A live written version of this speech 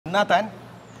Nathan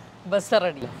BUZZER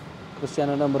ready.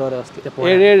 Cristiano number or 7.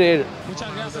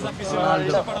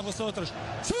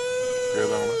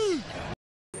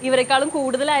 ഇവരെക്കാളും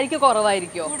കൂടുതലായിരിക്കും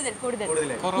കുറവായിരിക്കോ?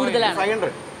 കൂടുതലാണ്.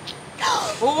 500.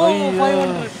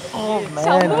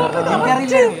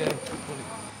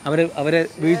 അവരെ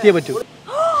വീഴ്ത്തിയേ പറ്റൂ.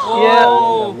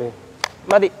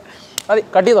 മതി മതി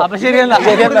കട്ട് ചെയ്തോ. അപ്പൊ ശരിയല്ല.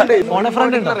 ഫോൺ എ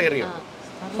ഫ്രണ്ട് ഉണ്ടോ?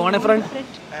 ഫോൺ എ ഫ്രണ്ട്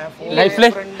ലൈഫിലെ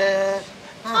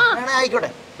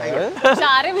ആയിക്കോട്ടെ.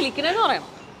 ആരെ വിളിക്കണെന്ന് പറയാം.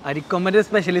 അരിക്കൊമ്പന്റെ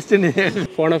സ്പെഷ്യലിസ്റ്റ് ഉണ്ട്.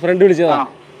 ഫോൺ എ ഫ്രണ്ട് വിളിച്ചതാ.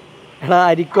 എടാ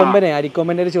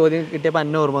അരിക്കൊമ്പന്റെ ഒരു ചോദ്യം കിട്ടിയപ്പോ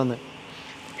അന്ന ഓർമ്മ വന്ന്.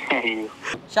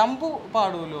 ശംഭു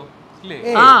പാടുമല്ലോ ഇല്ലേ?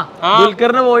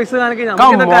 ദുൽഖറിന്റെ വോയിസ് കാണിക്കാൻ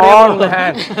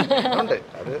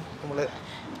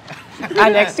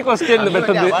നെക്സ്റ്റ് ക്വസ്റ്റ്യൻ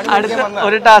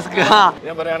ഒരു ടാസ്ക്.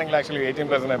 ഞാൻ പറയുകയാണെങ്കിൽ actually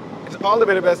 18+ it's all the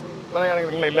very best.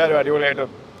 പറയുകയാണെങ്കിൽ നിങ്ങൾ എല്ലാവരും അടിപൊളിയായിട്ട്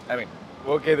ഐ മീൻ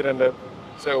വർക്ക് ചെയ്തിട്ടുണ്ട്.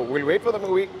 So we'll wait for the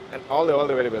movie and all the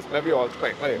very best. Love you all.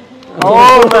 Bye.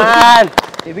 Oh man,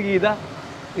 ഇത് ഗീത,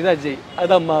 ഇത് അജയ്,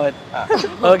 അത് അമ്മാവൻ.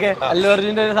 ഓക്കെ, അല്ലു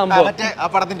അർജുന്റെ ഒരു സംഭവം.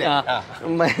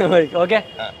 ഓക്കെ,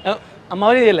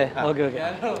 അമ്മാവൻ ചെയ്യല്ലേ? Okay okay.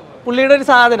 പുള്ളിയുടെ ഒരു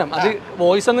സാധനം, അത്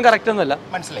വോയിസ് ഒന്നും കറക്റ്റ് ഒന്നുമല്ല.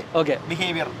 മനസ്സിലായി. Okay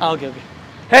behaviour. Okay okay.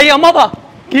 Hey അമ്മാവാ,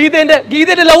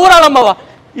 ഗീതന്റെ ലവറാണ് അമ്മാവാ.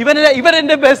 ഇവൻ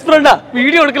എന്റെ ബെസ്റ്റ് ഫ്രണ്ടാ.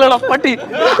 വീഡിയോ എടുക്കലോ പട്ടി,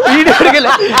 വീഡിയോ എടുക്കല.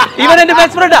 ഇവൻ എന്റെ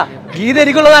ബെസ്റ്റ് ഫ്രണ്ടാ. ഗീത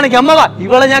എനിക്കുള്ളതാണെങ്കിൽ അമ്മവാ,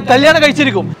 ഇവളെ ഞാൻ കല്യാണം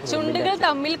കഴിച്ചിരിക്കും. ചുണ്ടുകൾ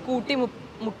തമ്മിൽ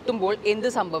കൂട്ടിമുട്ടുമ്പോൾ എന്ത്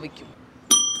സംഭവിക്കും?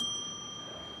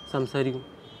 സംസാരിക്കും.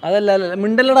 അതല്ല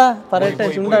മിണ്ടല്ലടാ, പറയട്ടെ.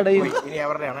 ചുണ്ടാടേ. ഇനി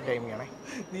അവരുടെയാണ് ടൈമിംഗ് ആണ്.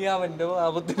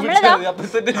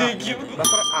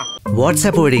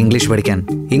 വാട്സാപ്പ് വഴി ഇംഗ്ലീഷ് പഠിക്കാൻ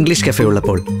ഇംഗ്ലീഷ് കഫേ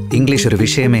ഉള്ളപ്പോൾ ഇംഗ്ലീഷ് ഒരു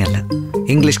വിഷയമേ അല്ല.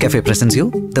 English cafe presents you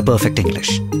the perfect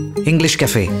English. English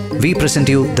Cafe, we present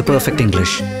you the perfect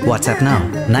English. WhatsApp now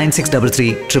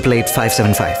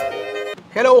 9633888575.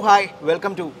 Hello hi,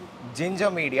 welcome to ginger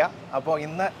media. അപ്പോൾ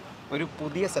ഇന്ന് ഒരു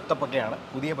പുതിയ സെറ്റപ്പൊക്കെയാണ്,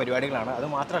 പുതിയ പരിപാടികളാണ്. അത്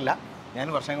മാത്രമല്ല ഞാൻ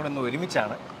വർഷം കൂടെ ഒന്ന്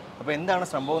ഒരുമിച്ചാണ്. അപ്പോൾ എന്താണ്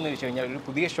സംഭവം എന്ന് ചോദിച്ചു കഴിഞ്ഞാൽ ഒരു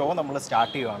പുതിയ ഷോ നമ്മൾ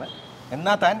സ്റ്റാർട്ട് ചെയ്യുവാണ്.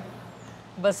 എന്നാ താൻ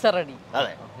BUZZER ready.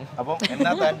 അതെ, അപ്പം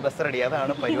എന്നാ താൻ BUZZER ready,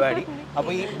 അതാണ് പരിപാടി.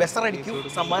 അപ്പോൾ ഈ BUZZER readyക്ക്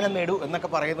സമ്മാനം നേടൂ എന്നൊക്കെ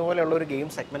പറയുന്ന പോലെയുള്ള ഒരു ഗെയിം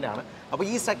സെഗ്മെൻ്റ് ആണ്. അപ്പോൾ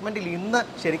ഈ സെഗ്മെൻറ്റിൽ ഇന്ന്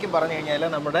ശരിക്കും പറഞ്ഞു കഴിഞ്ഞാൽ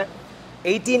നമ്മുടെ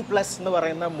 18+ എന്ന്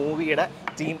പറയുന്ന മൂവിയുടെ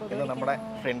ടീം ഇന്ന് നമ്മുടെ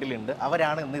ഫ്രണ്ടിലുണ്ട്.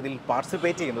 അവരാണ് ഇന്ന് ഇതിൽ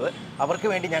പാർട്ടിസിപ്പേറ്റ് ചെയ്യുന്നത്. അവർക്ക്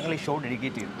വേണ്ടി ഞങ്ങൾ ഈ ഷോ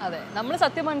ഡെഡിക്കേറ്റ് ചെയ്തു. അതെ, നമ്മൾ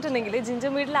സത്യം പറഞ്ഞിട്ടുണ്ടെങ്കിൽ ജിഞ്ചർ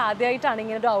മീഡിയയിൽ ആദ്യമായിട്ടാണ്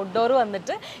ഇങ്ങനെ ഒരു ഔട്ട്ഡോർ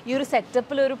വന്നിട്ട് ഈ ഒരു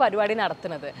സെറ്റപ്പിൽ ഒരു പരിപാടി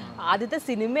നടത്തുന്നത്. ആദ്യത്തെ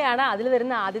സിനിമയാണ്, അതിൽ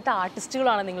വരുന്ന ആദ്യത്തെ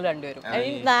ആർട്ടിസ്റ്റുകളാണ് നിങ്ങൾ രണ്ടുപേരും,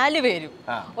 4 പേരും.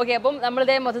 ഓക്കെ, അപ്പം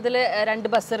നമ്മളിതേ മൊത്തത്തിൽ 2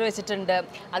 ബസ്സർ വെച്ചിട്ടുണ്ട്.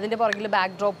 അതിന്റെ പുറകിൽ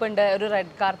ബാക്ക് ഡ്രോപ്പ് ഉണ്ട്, ഒരു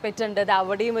റെഡ് കാർപ്പറ്റ് ഉണ്ട്,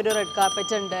 അവിടെയും ഒരു റെഡ്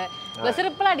കാർപ്പറ്റ് ഉണ്ട്. ബസ്സർ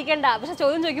ഇപ്പോൾ അടിക്കണ്ട, പക്ഷെ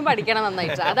ചോദ്യം ചോദിക്കുമ്പോൾ അടിക്കണം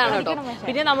നന്നായിട്ട്, അതാണ് കേട്ടോ.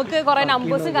 പിന്നെ നമുക്ക് കുറെ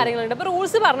നമ്പേഴ്സും കാര്യങ്ങളുണ്ട്. അപ്പൊ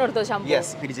റൂൾസ് പറഞ്ഞു കൊടുത്തോ ശംഭു?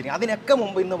 അതിനൊക്കെ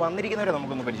മുമ്പ് ഇന്ന് വന്നിരിക്കുന്നവരെ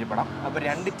നമുക്കൊന്ന് പരിചയപ്പെടാം. അപ്പോൾ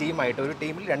 2 ടീമായിട്ട്, ഒരു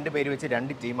ടീമിൽ 2 പേര് വെച്ച്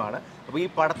 2 ടീമാണ്. അപ്പോൾ ഈ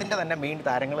പടത്തിന്റെ തന്നെ മെയിൻ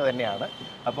താരങ്ങൾ തന്നെയാണ്.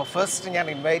 അപ്പോൾ ഫസ്റ്റ് ഞാൻ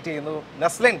ഇൻവൈറ്റ് ചെയ്യുന്നു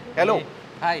Naslen. Hello.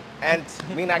 Hi. And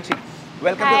Meenakshi,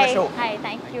 welcome to the show. Hi,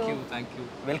 thank you.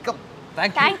 Welcome.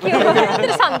 Thank you.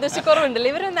 ഇതൊരു സന്തോഷക്കുറവുണ്ടല്ലോ,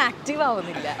 ഇവരൊന്നും ആക്റ്റീവ്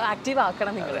ആവുന്നില്ല. ആക്റ്റീവ്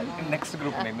ആക്കണം നിങ്ങൾ. Next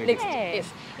group name.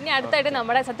 ഇനി അടുത്തായിട്ട്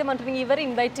നമ്മുടെ സത്യം പറഞ്ഞിട്ടുണ്ടെങ്കിൽ ഇവർ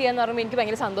ഇൻവൈറ്റ് ചെയ്യാന്ന് പറയുമ്പോൾ എനിക്ക്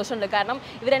ഭയങ്കര സന്തോഷമുണ്ട്. കാരണം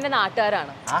ഇവരെന്റെ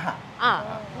നാട്ടുകാരാണ്.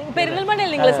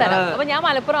 പെരിന്തൽമണ്ണയിൽ നിങ്ങൾ സ്ഥലം, അപ്പൊ ഞാൻ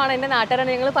മലപ്പുറമാണ്, എന്റെ നാട്ടുകാരാണ്.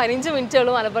 ഞങ്ങൾ 15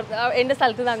 മിനിറ്റുള്ളൂ മലപ്പുറത്ത്, എന്റെ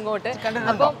സ്ഥലത്ത് നിന്ന് അങ്ങോട്ട്.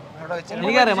 അപ്പം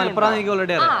എനിക്കറിയാം, മലപ്പുറം എനിക്ക്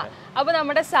ഓൾറെഡി അറിയാം. അപ്പൊ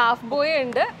നമ്മുടെ സാഫ് ബോയ്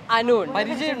ഉണ്ട്, അനു ഉണ്ട്.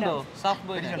 പരിചയമുണ്ടോ സാഫ്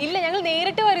ബോയ്? ഇല്ല, ഞങ്ങൾ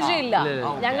നേരിട്ട് പരിചയമില്ല.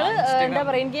 ഞങ്ങള് എന്താ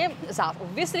പറയാ, എനിക്ക്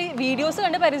ഒബ്വിയസ്ലി വീഡിയോസ്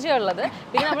കണ്ട് പരിചയമുള്ളത്.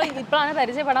 പിന്നെ നമ്മൾ ഇപ്പോഴാണ്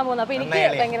പരിചയപ്പെടാൻ പോകുന്നത്. അപ്പൊ എനിക്ക്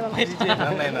ഭയങ്കര നന്നായി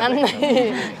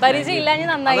പരിചയം ഇല്ല, ഞാൻ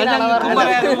നന്നായി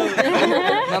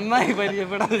നന്നായി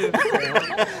പരിചയപ്പെടാൻ.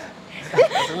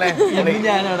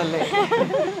 ഞാനവിടെ.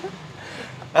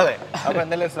 അതെ, അപ്പൊ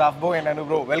എന്തായാലും SAFF boy and Anu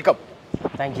bro, welcome.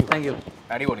 Thank you.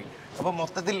 അടിപൊളി. അപ്പോൾ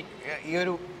മൊത്തത്തിൽ ഈ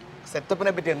ഒരു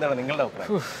സെറ്റപ്പിനെ പറ്റി എന്താണ് നിങ്ങളുടെ അഭിപ്രായം?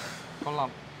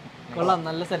 കൊള്ളാം,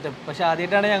 നല്ല സെറ്റപ്പ്. പക്ഷെ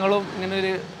ആദ്യമായിട്ടാണ് ഞങ്ങളും ഇങ്ങനെ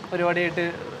ഒരു പരിപാടിയായിട്ട്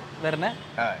വരണേ.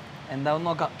 എന്താവും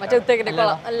നോക്കാം.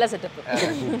 നല്ല സെറ്റപ്പ്.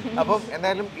 അപ്പം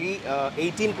എന്തായാലും ഈ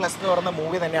 18+ എന്ന് പറയുന്ന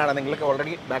മൂവി തന്നെയാണ് നിങ്ങൾക്ക്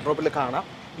ഓൾറെഡി ബാക്ക്ഡ്രോപ്പിൽ കാണാം.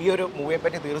 ഈ ഒരു മൂവിയെ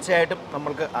പറ്റി തീർച്ചയായിട്ടും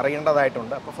നമ്മൾക്ക്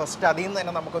അറിയേണ്ടതായിട്ടുണ്ട്. അപ്പോൾ ഫസ്റ്റ് അതിൽ നിന്ന്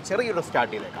തന്നെ നമുക്ക് ചെറിയൊരു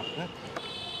സ്റ്റാർട്ട് ചെയ്തേക്കാം.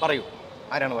 പറയൂ,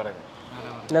 ആരാണ് പറയുന്നത്?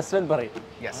 നസ്ലൻ പറയും.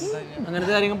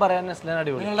 അങ്ങനത്തെ കാര്യങ്ങൾ പറയാൻ നസ്ലൻ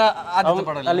അടിപൊളി.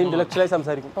 നല്ല ഇന്റലക്ച്വലായി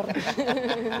സംസാരിക്കും.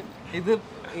 ഇത്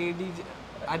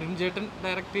അരുൺ ചേട്ടൻ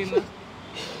ഡയറക്റ്റ് ചെയ്യുന്ന,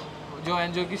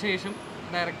 ജോയ്ക്ക് ശേഷം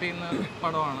ഡയറക്റ്റ് ചെയ്യുന്ന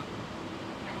പടമാണ്.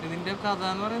 ഇതിൻ്റെ കഥ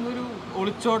എന്ന് പറയുന്നത് ഒരു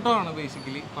ഒളിച്ചോട്ടമാണ്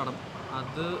ബേസിക്കലി പടം.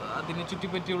 അതിനെ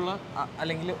ചുറ്റിപ്പറ്റിയുള്ള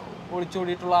അല്ലെങ്കിൽ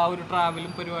ഒളിച്ചോടിയിട്ടുള്ള ആ ഒരു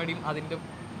ട്രാവലും പരിപാടിയും അതിൻ്റെ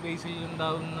ബേസിൽ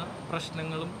ഉണ്ടാകുന്ന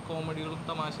പ്രശ്നങ്ങളും കോമഡികളും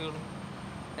തമാശകളും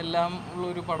എല്ലാം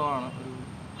ഉള്ളൊരു പടമാണ്. ഒരു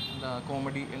എന്താ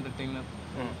കോമഡി എൻ്റർടൈനർ,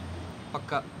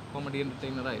 പക്ക കോമഡി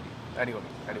എൻ്റർടൈനർ ആയിരിക്കും. അടിപൊളി.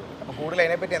 അപ്പോൾ കൂടുതൽ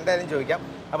അതിനെപ്പറ്റി എന്തായാലും ചോദിക്കാം.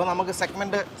 അപ്പോൾ നമുക്ക്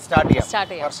സെഗ്മെന്റ് സ്റ്റാർട്ട് ചെയ്യാം.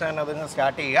 വർഷം അത്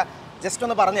സ്റ്റാർട്ട് ചെയ്യുക. ജസ്റ്റ്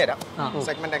ഒന്ന് പറഞ്ഞുതരാം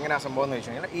സെഗ്മെന്റ് എങ്ങനെയാണ് സംഭവം എന്ന്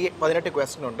വെച്ച് കഴിഞ്ഞാൽ ഈ 18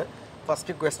 ക്വസ്റ്റ്യൻ ഉണ്ട്.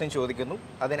 ഫസ്റ്റ് ക്വസ്റ്റ്യൻ ചോദിക്കുന്നു,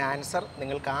 അതിന് ആൻസർ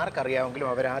നിങ്ങൾക്ക് ആർക്കറിയാമെങ്കിലും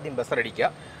അവരാദ്യം ബസർ അടിക്കുക.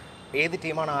 ഏത്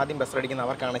ടീമാണ് ആദ്യം ബസർ അടിക്കുന്നത്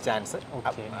അവർക്കാണ് ചാൻസ്.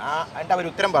 എന്നിട്ട് അവർ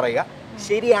ഉത്തരം പറയുക.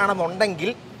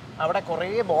 ശരിയാണെന്നുണ്ടെങ്കിൽ അവിടെ കുറേ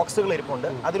ബോക്സുകൾ ഇരിപ്പുണ്ട്,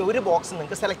 അതിലൊരു ബോക്സ്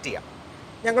നിങ്ങൾക്ക് സെലക്ട് ചെയ്യാം.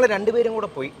 ഞങ്ങൾ രണ്ടുപേരും കൂടെ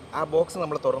പോയി ആ ബോക്സ്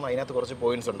നമ്മൾ തുറന്ന് അതിനകത്ത് കുറച്ച്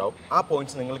പോയിന്റ്സ് ഉണ്ടാവും. ആ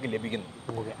പോയിന്റ്സ് നിങ്ങൾക്ക് ലഭിക്കുന്നു.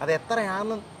 അത്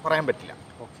എത്രയാണെന്ന് പറയാൻ പറ്റില്ല.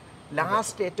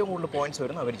 ലാസ്റ്റ് ഏറ്റവും കൂടുതൽ പോയിന്റ്സ്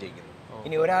വരുന്നു അവർ ജയിക്കുന്നു.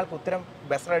 ഇനി ഒരാൾക്ക് ഉത്തരം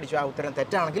ബസർ അടിച്ചു, ആ ഉത്തരം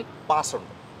തെറ്റാണെങ്കിൽ പാസ്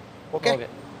ഉണ്ട്. ഓക്കെ.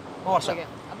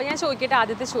 അപ്പൊ ഞാൻ ചോദിക്കട്ടെ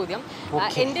ആദ്യത്തെ ചോദ്യം.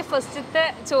 എന്റെ ഫസ്റ്റത്തെ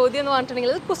ചോദ്യം എന്ന്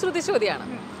പറഞ്ഞിട്ടുണ്ടെങ്കിൽ കുസൃതി ചോദ്യമാണ്.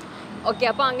 ഓക്കെ,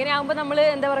 അപ്പൊ അങ്ങനെ ആകുമ്പോൾ നമ്മൾ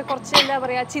എന്താ പറയാ കുറച്ച് എന്താ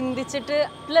പറയാ ചിന്തിച്ചിട്ട്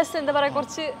പ്ലസ് എന്താ പറയാ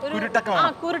കുറച്ച് ഒരു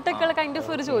കുരുട്ടക്കള കൈൻഡ് ഓഫ്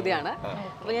ഒരു ചോദ്യമാണ്.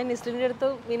 അപ്പൊ ഞാൻ നിസ്ലിന്റെ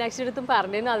അടുത്തും മീനാക്ഷിയുടെ അടുത്തും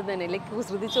പറഞ്ഞിരുന്നു അത് തന്നെ, ലൈക്ക്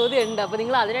കുസൃതി ചോദ്യം ഉണ്ട്, അപ്പൊ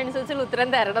നിങ്ങൾ അതിനനുസരിച്ചുള്ള ഉത്തരം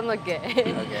തരണം എന്നൊക്കെ.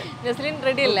 നിസ്ലിൻ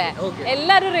റെഡി അല്ലേ?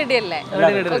 എല്ലാവരും റെഡി അല്ലേ?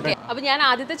 ഓക്കെ, അപ്പൊ ഞാൻ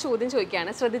ആദ്യത്തെ ചോദ്യം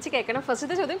ചോദിക്കുകയാണ്, ശ്രദ്ധിച്ച് കേൾക്കണം.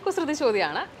 ഫസ്റ്റത്തെ ചോദ്യം കുസൃതി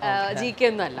ചോദ്യമാണ്, GK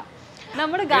ഒന്നും അല്ല.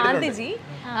 നമ്മുടെ ഗാന്ധിജി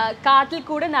കാട്ടിൽ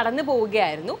കൂടെ നടന്നു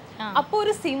പോവുകയായിരുന്നു. അപ്പൊ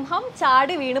ഒരു സിംഹം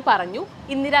ചാടി വീണ് പറഞ്ഞു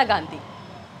ഇന്ദിരാഗാന്ധി.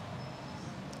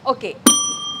 ഓക്കെ,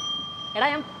 എടാ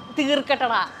ഞാൻ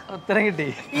തീർക്കട്ടടാ. ഉത്തരം കിട്ടി?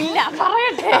 ഇല്ല,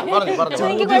 പറയട്ടെ.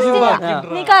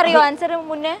 നിനക്കറിയോ ആൻസർ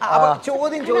മുന്നേ?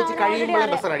 ചോദ്യം ചോദിച്ച് കഴിയുമ്പോൾ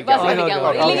ബസർ അടിക്കാം,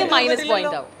 ഇല്ലെങ്കിൽ മൈനസ്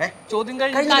പോയിന്റ് ആവും. ചോദ്യം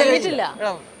കഴിഞ്ഞിട്ടില്ല.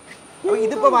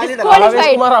 ഇതിപ്പോ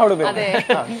അതെ.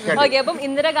 ഓക്കെ, അപ്പം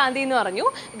ഇന്ദിരാഗാന്ധി എന്ന് പറഞ്ഞു.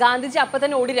 ഗാന്ധിജി അപ്പൊ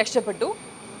തന്നെ ഓടി രക്ഷപ്പെട്ടു.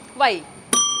 വൈ?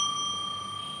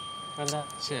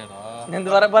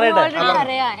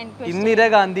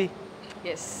 ഇന്ദിരാഗാന്ധി.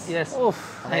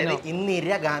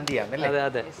 ഇന്ദിരാഗാന്ധിയാണ്. അതെ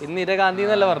അതെ, ഇന്ദിരാഗാന്ധി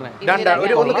എന്നല്ല പറഞ്ഞേ.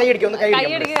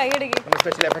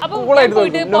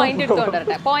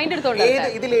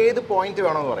 ഇതിൽ ഏത് പോയിന്റ്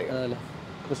വേണമെന്ന് പറയാം.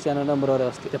 ക്രിസ്ത്യാനോ നമ്പർ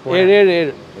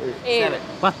 7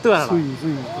 10 വേണം.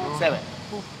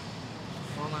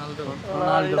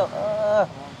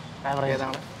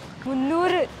 ഏതാണ്?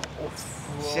 300.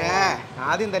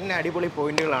 ആദ്യം തന്നെ അടിപൊളി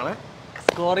പോയിന്റുകളാണ്.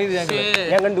 സ്കോർ ചെയ്ത്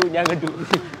ഞാൻ കണ്ടു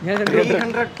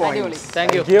 300 points.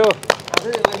 Thank you. അത്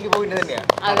വലിയ പോയിന്റ് തന്നെയാണ്.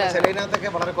 ചിലതിനകത്തൊക്കെ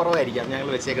വളരെ കുറവായിരിക്കാം ഞങ്ങൾ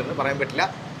വെച്ചേക്കുന്നത്, പറയാൻ പറ്റില്ല.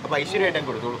 അപ്പൊ ഐശ്വര്യമായിട്ടും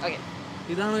കൊടുത്തോളൂ.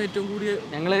 ഇതാണ് ഏറ്റവും കൂടിയ.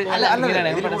 ഞങ്ങള്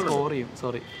സ്കോർ ചെയ്യും.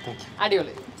 സോറി.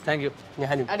 അടിപൊളി. Thank you.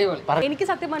 അടിപൊളി. എനിക്ക്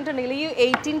സത്യം പറഞ്ഞിട്ടുണ്ടെങ്കിൽ ഈ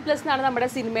 18+ എന്നാണ് നമ്മുടെ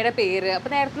സിനിമയുടെ പേര്. അപ്പൊ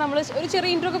നേരത്തെ നമ്മൾ ഒരു ചെറിയ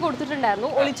ഇൻട്രോ ഒക്കെ കൊടുത്തിട്ടുണ്ടായിരുന്നു,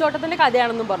 ഒളിച്ചോട്ടത്തിന്റെ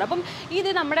കഥയാണെന്നും പറഞ്ഞു. അപ്പം ഇത്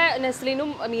നമ്മുടെ നെസ്ലിനും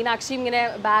മീനാക്ഷിയും ഇങ്ങനെ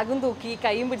ബാഗും തൂക്കി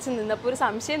കൈയും പിടിച്ച് നിന്നപ്പോൾ ഒരു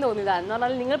സംശയം തോന്നിയതാണ്. എന്ന്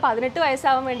പറഞ്ഞാൽ നിങ്ങൾ 18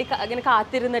 വയസ്സാവാൻ വേണ്ടി അങ്ങനെ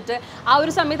കാത്തിരുന്നിട്ട് ആ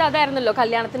ഒരു സമയത്ത് അതായിരുന്നല്ലോ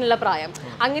കല്യാണത്തിനുള്ള പ്രായം.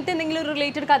 അങ്ങനത്തെ എന്തെങ്കിലും ഒരു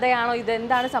റിലേറ്റഡ് കഥയാണോ ഇത്?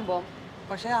 എന്താണ് സംഭവം?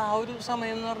 പക്ഷെ ആ ഒരു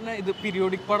സമയം എന്ന് പറഞ്ഞാൽ ഇത്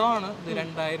പീരിയോഡിക് പടമാണ്. ഇത്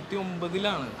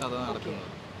 2009 കഥ നടക്കുന്നത്,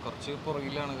 കുറച്ച്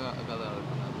പുറകിലാണ് കഥ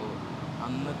നടക്കുന്നത്. അപ്പോൾ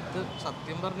അന്നത്തെ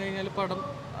സത്യം പറഞ്ഞു കഴിഞ്ഞാൽ പടം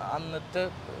അന്നത്തെ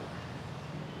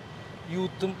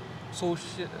യൂത്തും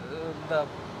എന്താ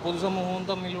പൊതുസമൂഹവും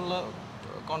തമ്മിലുള്ള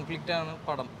കോൺഫ്ലിക്റ്റാണ്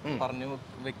പടം പറഞ്ഞു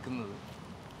വെക്കുന്നത്.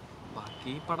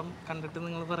 ബാക്കി പടം കണ്ടിട്ട്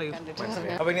നിങ്ങൾ പറയും.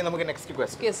 അപ്പൊ ഇനി നമുക്ക് നെക്സ്റ്റ്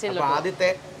ക്വസ്റ്റ്യൻ. അപ്പൊ ആദ്യത്തെ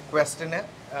ക്വസ്റ്റ്യന്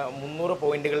 300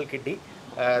 പോയിന്റുകൾ കിട്ടി.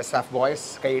 സാഫ് ബോയ്സ്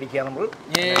കൈയടിക്കുക നമ്മൾ.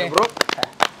 ബ്രോ,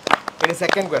 ഇനി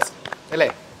സെക്കൻഡ് ക്വസ്റ്റ്യൻ അല്ലേ?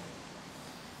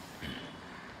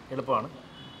 എളുപ്പമാണ്.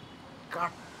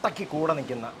 കട്ടയ്ക്ക് കൂടെ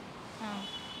നിൽക്കുന്ന,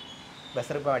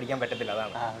 ബസർ ഇപ്പം അടിക്കാൻ പറ്റത്തില്ല,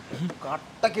 അതാണ്.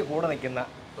 കട്ടയ്ക്ക് കൂടെ നിൽക്കുന്ന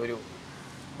ഒരു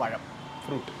പഴം,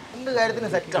 ഫ്രൂട്ട്, എന്ത് കാര്യത്തിന്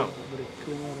സെറ്റാണ്.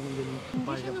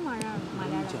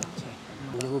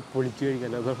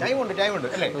 ടൈമുണ്ട്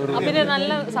അല്ലേ? പിന്നെ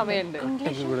നല്ല സമയമുണ്ട്,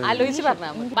 ആലോചിച്ച്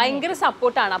പറഞ്ഞാൽ മതി. ഭയങ്കര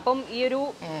സപ്പോർട്ടാണ്. അപ്പം ഈ ഒരു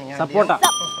സപ്പോർട്ടാ.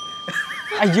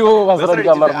 അയ്യോ,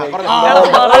 അടിക്കാൻ പറഞ്ഞു.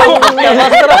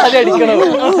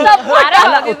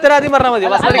 ഉത്തരാദ്യം പറഞ്ഞാൽ മതി.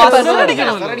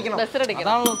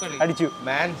 അടിച്ചു.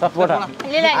 സപ്പോർട്ടാ.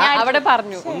 അവിടെ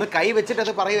പറഞ്ഞു. ഒന്ന് കൈ വെച്ചിട്ട്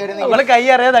അത് പറയുമായിരുന്നു. നമ്മള് കൈ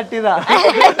അറിയാതെ തട്ടിയതാ.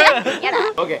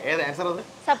 ഓക്കെ, ഏത് ആൻസർ അത്?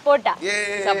 സപ്പോർട്ടാ.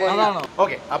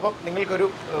 ഓക്കെ, അപ്പം നിങ്ങൾക്കൊരു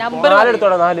നമ്പർ 4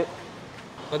 എടുത്തോളാം. 4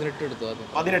 18 എടുത്തു.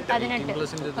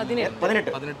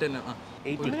 18.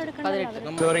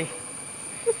 സോറി,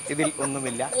 ഇതിൽ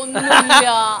ഒന്നുമില്ല.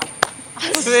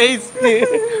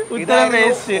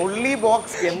 Only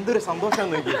box. എന്തൊരു സന്തോഷം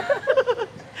നോക്കി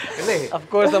അല്ലേ? ഓഫ്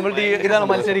കോഴ്സ് നമ്മൾ ഇതാണ്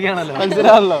മത്സരിക്കുകയാണല്ലോ,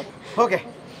 മനസ്സിലാണല്ലോ. ഓക്കെ,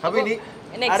 അപ്പൊ ഇനി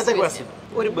അടുത്ത ക്വസ്റ്റ്യൻ.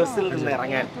 ഒരു ബസ്സിൽ നിന്ന്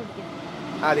ഇറങ്ങാൻ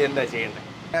ആദ്യം എന്താ ചെയ്യണ്ടേ?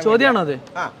 ചോദ്യമാണോ അത്?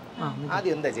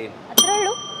 ആദ്യം എന്താ ചെയ്യുന്നത്? അത്രേ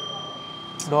ഉള്ളൂ.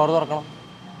 ഡോർ തുറക്കണം.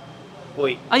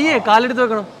 പോയി. അയ്യേ, കാലെടുത്ത്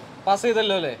വെക്കണം. പാസ്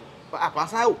ചെയ്തല്ലോ അല്ലേ?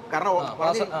 പാസ്സാവും, കാരണം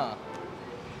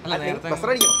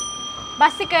ബസ്സടിക്കണം.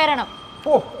 ബസ്സിൽ കയറണം.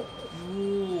 ഓ,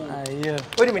 അയ്യോ,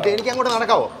 ഒരു മിനിറ്റ്, എനിക്ക് അങ്ങോട്ട്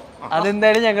നടക്കാവോ?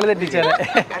 അതെന്തായാലും ഞങ്ങൾ തെറ്റിച്ചാലേ.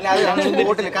 അല്ല, അത്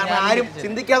ബോട്ടിൽ, കാരണം ആരും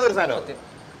ചിന്തിക്കാത്ത ഒരു സാധനം.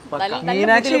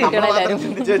 മീനാക്ഷി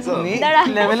ചിന്തിച്ചു വെച്ചത്. നീ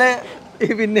ലെവല്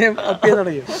പിന്നെയും അപ്പിയാൻ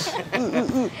തുടങ്ങി.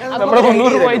 നമ്മുടെ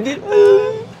 300 പോയിന്റ്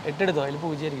 8 എടുത്തോ? അതിൽ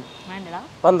 0 ആയിരിക്കും.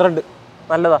 12.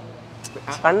 നല്ലതാ.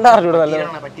 കണ്ടറിഞ്ഞൂടെ? നല്ല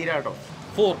പറ്റീരാട്ടോ.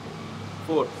 4.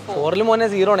 4-ൽ മോനെ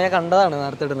 0 ആണ്. ഞാൻ കണ്ടതാണ്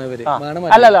നേരത്തെ ഇടുന്നവര്.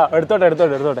 അല്ലല്ല എടുത്തോട്ടെ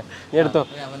നീ എടുത്തോ.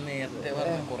 അവൻ നേരത്തെ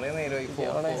പറഞ്ഞു കുറേ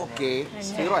നേരമായി ഓക്കെ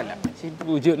 0 അല്ല.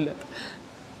 0 ഇല്ല.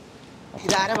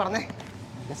 ഇതാരാ പറഞ്ഞേ?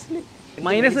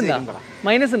 മൈനസ് ഉണ്ടോ?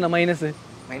 മൈനസ്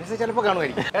മൈനസ് ചിലപ്പോൾ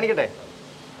കാണുമായിരിക്കും. കാണിക്കട്ടെ.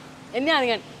 എന്നെയാണ്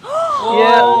ഞാൻ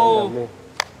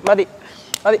മതി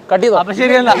കട്ട് ചെയ്തോ. അപ്പൊ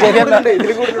ശരിയല്ല.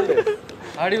 ഇതിൽ കൂടുതലുണ്ട്.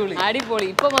 അടിപൊളി അടിപൊളി.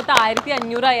 ഇപ്പൊ മൊത്തം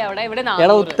 1500 ആയി. അവിടെ ഇവിടെ എടാ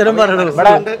 400. ഉത്തരം പറയണോ?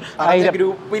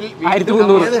 ഗ്രൂപ്പിൽ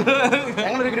 1300.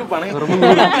 ഞങ്ങളൊരു ഗ്രൂപ്പാണ്.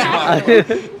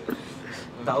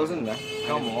 1000.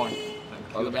 Come on.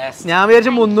 All the best. ഞാൻ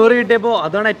വിചാരിച്ചു 300 കിട്ടിയപ്പോ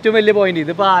അതാണ് ഏറ്റവും വലിയ പോയിന്റ്.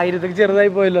 ഇതിപ്പോ 1000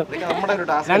 ചെറുതായി പോയല്ലോ. ഇതൊക്കെ നമ്മുടെ ഒരു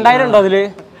ടാസ്ക്. 2000 ഉണ്ടോ അതില്?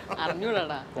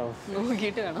 അറിഞ്ഞൂടാ,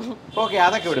 നോക്കിയിട്ട് വേണം. ഓക്കെ,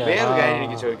 അതൊക്കെ വിടും. വേറൊരു കാര്യം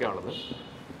എനിക്ക് ചോദിക്കാനുള്ളത്,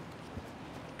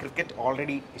 ക്രിക്കറ്റ്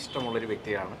ഓൾറെഡി ഇഷ്ടമുള്ളൊരു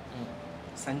വ്യക്തിയാണ്.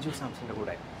 സഞ്ജു സാംസന്റെ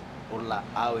കൂടെ ഉള്ള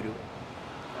ആ ഒരു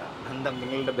ബന്ധം,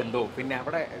 നിങ്ങളുടെ ബന്ധവും, പിന്നെ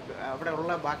അവിടെ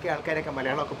ഉള്ള ബാക്കി ആൾക്കാരെയൊക്കെ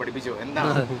മലയാളമൊക്കെ പഠിപ്പിച്ചു,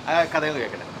 എന്താണ് ആ കഥയെന്ന്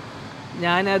കേൾക്കട്ടെ.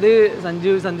 ഞാനത്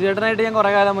സഞ്ജു ചേട്ടനായിട്ട് ഞാൻ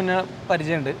കുറേ കാലം മുന്നേ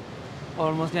പരിചയമുണ്ട്.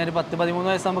 ഓൾമോസ്റ്റ് ഞാൻ 10-13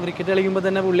 വയസ്സാകുമ്പോൾ ക്രിക്കറ്റ് കളിക്കുമ്പോൾ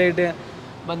തന്നെ പുള്ളിയായിട്ട്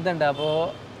ബന്ധമുണ്ട്. അപ്പോൾ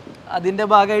അതിൻ്റെ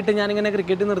ഭാഗമായിട്ട് ഞാനിങ്ങനെ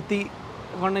ക്രിക്കറ്റ് നിർത്തി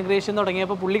കോണ്ടന്റ് ക്രിയേഷൻ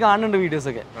തുടങ്ങിയപ്പോൾ പുള്ളി കാണുന്നുണ്ട്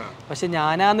വീഡിയോസൊക്കെ. പക്ഷെ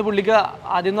ഞാനാന്ന് പുള്ളിക്ക്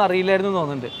ആദ്യമൊന്നും അറിയില്ലായിരുന്നു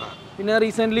തോന്നുന്നുണ്ട്. പിന്നെ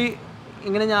റീസെൻ്റ്ലി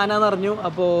ഇങ്ങനെ ഞാനാന്ന് അറിഞ്ഞു.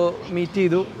 അപ്പോൾ മീറ്റ്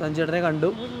ചെയ്തു, സഞ്ജുചേട്ടനെ കണ്ടു.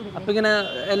 അപ്പോൾ ഇങ്ങനെ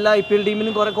എല്ലാ IPL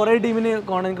ടീമിനും കുറേ ടീമിന്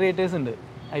കോണ്ടന്റ് ക്രിയേറ്റേഴ്സ് ഉണ്ട്.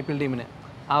 IPL ടീമിന്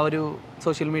ആ ഒരു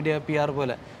സോഷ്യൽ മീഡിയ PR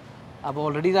പോലെ. അപ്പോൾ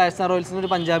ഓൾറെഡി രാജസ്ഥാൻ റോയൽസിന് ഒരു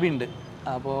പഞ്ചാബി ഉണ്ട്.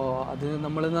 അപ്പോൾ അത്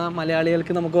നമ്മൾ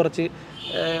മലയാളികൾക്ക് നമുക്ക് കുറച്ച്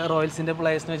റോയൽസിൻ്റെ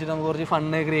പ്ലേയേഴ്സിനെ വെച്ചിട്ട് നമുക്ക് കുറച്ച്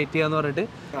ഫണ്ട് ക്രിയേറ്റ് ചെയ്യാമെന്ന് പറഞ്ഞിട്ട്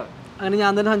അങ്ങനെ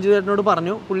ഞാൻ തന്നെ സഞ്ജു ചേട്ടനോട്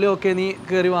പറഞ്ഞു. പുള്ളി ഓക്കെ നീ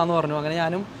കയറി വാന്ന് പറഞ്ഞു. അങ്ങനെ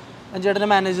ഞാനും സഞ്ജു ചേട്ടൻ്റെ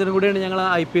മാനേജറും കൂടെയാണ് ഞങ്ങൾ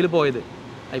IPL പോയത്.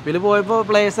 IPL പോയപ്പോൾ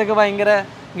പ്ലേയേഴ്സൊക്കെ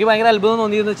എനിക്ക് ഭയങ്കര അത്ഭുതം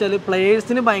തോന്നിയെന്ന് വെച്ചാൽ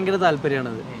പ്ലേയേഴ്സിന് ഭയങ്കര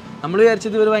താല്പര്യമാണത്. നമ്മൾ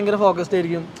വിചാരിച്ചത് ഇവർ ഭയങ്കര ഫോക്കസ്ഡ്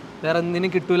ആയിരിക്കും, വേറെ എന്തിനും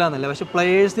കിട്ടൂല എന്നല്ല. പക്ഷേ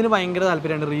പ്ലേയേഴ്സിന് ഭയങ്കര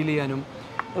താല്പര്യമാണ് റീൽ ചെയ്യാനും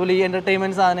അതുപോലെ ഈ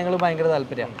എൻ്റർടൈൻമെൻറ്റ് സാധനങ്ങൾ ഭയങ്കര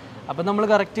താല്പര്യമാണ്. അപ്പോൾ നമ്മൾ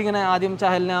കറക്റ്റ് ഇങ്ങനെ ആദ്യം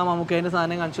ചഹലിന് മമ്മൂക്കേൻ്റെ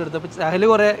സാധനം കാണിച്ചു കൊടുത്തപ്പോൾ ചഹൽ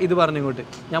കുറേ ഇത് പറഞ്ഞു ഇങ്ങോട്ട്,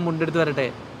 ഞാൻ മുണ്ടെടുത്ത് വരട്ടെ,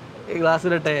 ഗ്ലാസ്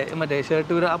ഇടട്ടെ, മറ്റേ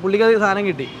ഷർട്ട് പുള്ളിക്ക് അത് സാധനം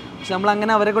കിട്ടി. പക്ഷെ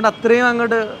നമ്മളങ്ങനെ അവരെ കൊണ്ട് അത്രയും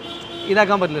അങ്ങോട്ട്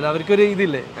ഇതാക്കാൻ പറ്റില്ലല്ലോ, അവർക്കൊരു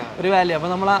ഇതില്ലേ, ഒരു വാല്യൂ. അപ്പോൾ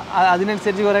നമ്മൾ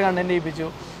അതിനനുസരിച്ച് കുറേ കണ്ടൻറ്റ് ചെയ്യിപ്പിച്ചു.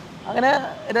 അങ്ങനെ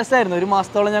രസമായിരുന്നു. 1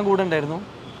 മാസത്തോളം ഞാൻ കൂടെ ഉണ്ടായിരുന്നു.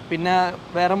 പിന്നെ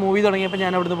വേറെ മൂവി തുടങ്ങിയപ്പോൾ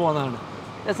ഞാൻ അവിടുന്ന് പോകുന്നതാണ്.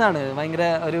 രസമാണ്, ഭയങ്കര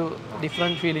ഒരു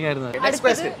ഡിഫറെൻറ്റ് ഫീലിംഗ് ആയിരുന്നു.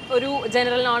 അടുത്തത് ഒരു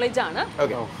ജനറൽ നോളജ് ആണ്.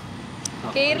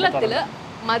 കേരളത്തിൽ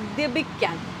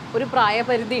മദ്യപിക്കാൻ ഒരു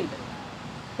പ്രായപരിധി ഉണ്ട്.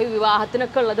 ഇപ്പോൾ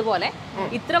വിവാഹത്തിനൊക്കെ ഉള്ളതുപോലെ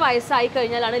ഇത്ര വയസ്സായി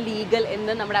കഴിഞ്ഞാലാണ് ലീഗൽ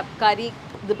എന്ന് നമ്മുടെ അബ്കാരി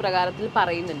ഇത് പ്രകാരത്തിൽ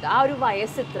പറയുന്നുണ്ട്. ആ ഒരു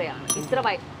വയസ്സ് എത്രയാണ്? ഇത്ര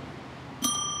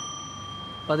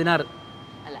 16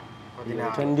 അല്ല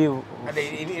 20.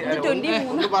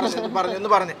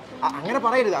 പറഞ്ഞു അങ്ങനെ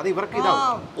പറയരുത്, അത് ഇവർക്ക് ഇതാവും.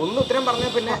 ഒന്ന് ഉത്തരം പറഞ്ഞ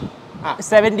പിന്നെ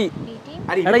 70.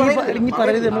 ഇനി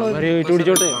പറയരുത്, നമ്മൾ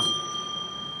പിടിച്ചോട്ടെ.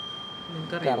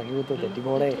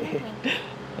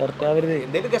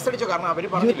 എന്തെങ്കിലും ഗസ് അടിച്ചോ, കാരണം അവര്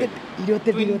പറഞ്ഞില്ലേ.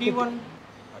 21.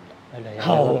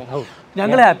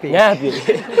 ഞങ്ങൾ ഹാപ്പി.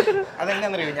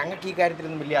 അതെങ്ങനെയാണെന്നറിയോ, ഞങ്ങൾക്ക് ഈ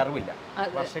കാര്യത്തിലൊന്നും വലിയ അറിവില്ല.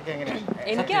 വർഷയ്ക്ക് എങ്ങനെയാണ്?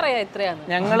 എനിക്കറിയാം എത്രയാണ്.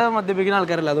 ഞങ്ങൾ മദ്യപിക്കുന്ന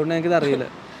ആൾക്കാരല്ല, അതുകൊണ്ട് എനിക്കത് അറിയില്ല.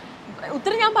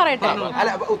 ഉത്തരം ഞാൻ പറയട്ടെ.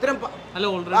 അല്ല ഉത്തരം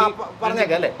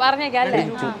പറഞ്ഞേക്കാം അല്ലേ? പറഞ്ഞേക്കാം അല്ലേ?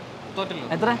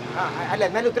 എത്ര? അല്ല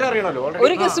എന്നാലും ഉത്തരം അറിയണല്ലോ.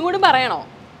 ഒരു ഗസ്സും കൂടി പറയണോ?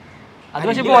 അത്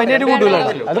പക്ഷേ പോയിന്റ് കൂട്ടൂല.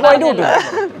 അത് പോയിന്റ് കൂട്ടും.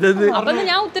 അപ്പൊ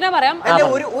ഞാൻ ഉത്തരം പറയാം.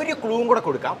 ഒരു ക്ലൂവും കൂടെ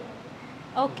കൊടുക്കാം.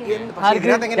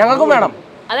 ഞങ്ങൾക്കും വേണം.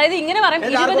 അതായത് ഇങ്ങനെ പറയാം,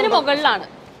 20-ന് മുകളിലാണ്.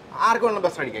 ആർക്കും വേണം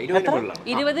ബസ് അടിക്കാം. 20-ന് മുകളിലാണ്.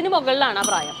 20-ന് മുകളിലാണ് ആ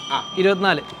പ്രായം.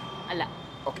 24 അല്ല.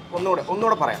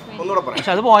 ഒന്നുകൂടെ പറയാം.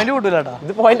 പക്ഷെ അത് പോയിന്റ് കൂട്ടൂല കേട്ടോ.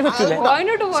 ഇത് പോയിന്റ് വെച്ചില്ലേ?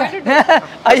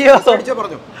 അയ്യോ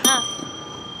പറഞ്ഞു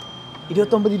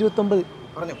 29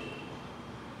 പറഞ്ഞു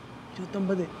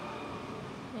 29.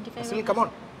 കമോൺ.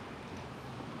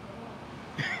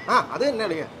 അത് തന്നെ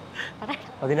കളിയാ.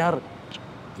 16.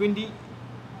 20.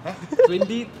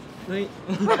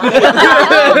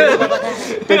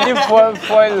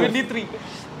 23.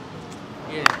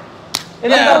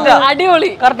 അടിപൊളി.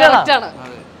 കറക്റ്റ് ആണ്.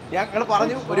 ഞങ്ങൾ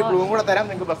പറഞ്ഞു ഒരു ക്ലൂവും കൂടെ തരാം,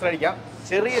 നിങ്ങൾക്ക് ബസ് അടിക്കാം.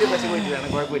 ചെറിയൊരു ബസ് പോയിട്ട് വേണം,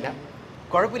 കുഴപ്പമില്ല.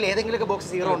 ഏതെങ്കിലുമൊക്കെ ബോക്സ്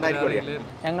 0 ഉണ്ടായിരിക്കും.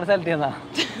 ഞങ്ങൾ സെലക്ട് ചെയ്യുന്ന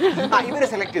ഇവരെ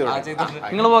സെലക്ട് ചെയ്തു.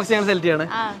 നിങ്ങൾ ബോക്സ് ഞങ്ങൾ സെലക്ട് ചെയ്യാണ്.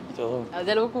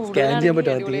 സ്കാൻ ചെയ്യാൻ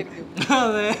പറ്റുമോ?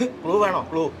 ക്ലൂ വേണോ?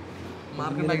 ക്ലൂ 1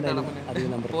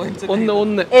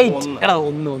 എടാ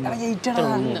 1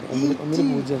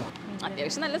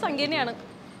 അത്യാവശ്യം നല്ല സംഖ്യ തന്നെയാണ്.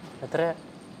 എത്ര?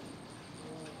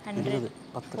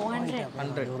 400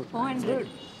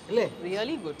 അല്ലേ?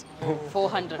 Really good.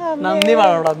 400. നന്ദി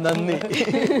വേണോടാ, നന്ദി.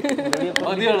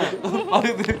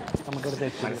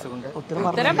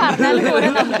 ഉത്തരം പറഞ്ഞാലും പോലെ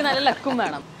നമുക്ക് നല്ല ലക്കും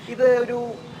വേണം. ഇത് ഒരു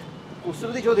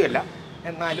കുസൃതി ചോദ്യമല്ല,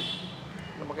 എന്നാലും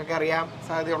നമുക്കൊക്കെ അറിയാൻ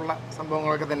സാധ്യതയുള്ള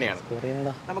സംഭവങ്ങളൊക്കെ തന്നെയാണ്.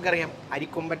 നമുക്കറിയാം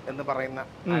അരിക്കൊമ്പൻ എന്ന് പറയുന്ന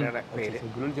ആളുടെ പേര്.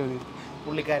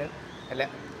 പുള്ളിക്കാരൻ അല്ല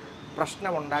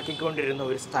പ്രശ്നം ഉണ്ടാക്കിക്കൊണ്ടിരുന്ന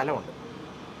ഒരു സ്ഥലമുണ്ട്,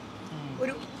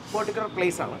 ഒരു പെർട്ടിക്കുലർ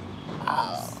പ്ലേസ് ആണ്.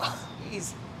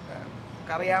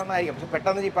 അറിയാവുന്നതായിരിക്കും, പക്ഷെ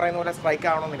പെട്ടെന്ന് ഈ പറയുന്ന പോലെ സ്ട്രൈക്ക്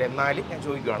ആവണമെന്നില്ല. എന്നാലും ഞാൻ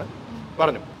ചോദിക്കുവാണ്.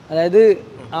 പറഞ്ഞു. അതായത്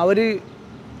ആ ഒരു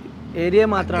ഏരിയ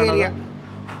മാത്രമാണ്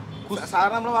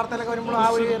സാധാരണ നമ്മൾ വാർത്തയിലൊക്കെ വരുമ്പോൾ ആ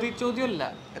ഒരു ചോദ്യമല്ല.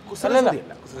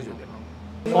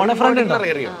 ഫോണെ ഫ്രണ്ട് ഉണ്ടോ?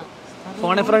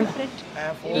 ഫോണെ ഫ്രണ്ട്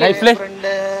ലൈഫ് ലൈൻ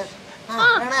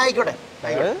ആയിക്കോട്ടെ.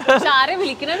 ആരെ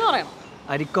വിളിക്കണെന്ന് പറയണം.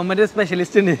 അരിക്കൊമ്പന്റെ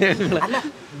സ്പെഷ്യലിസ്റ്റ് ഉണ്ട്. അല്ല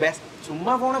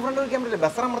ചുമ്മാ ഫോണെ ഫ്രണ്ട് വിളിക്കാൻ പറ്റില്ല.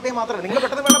 ബസ് അമർത്തിയാൽ മാത്രമല്ല. നിങ്ങൾ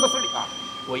പെട്ടെന്ന് വേണം ബസ്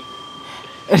പോയി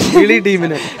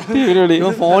ടീമിന്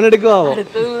ഫോൺ എടുക്കുവോ?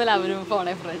 അടുത്തത് മുതൽ അവരും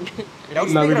ഫോണെ ഫ്രണ്ട്.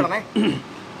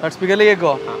 ലൗഡ് സ്പീക്കറിൽ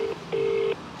കേൾക്കോ?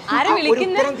 ആരെ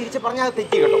വിളിക്കുന്ന ഉത്തരം തിരിച്ച് പറഞ്ഞാൽ അത്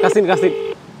തെറ്റി കേട്ടോ. കസിൻ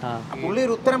പുള്ളി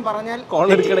ഒരു ഉത്തരം പറഞ്ഞാൽ കോൾ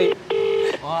എടുക്കണേ.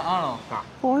 ആണോ?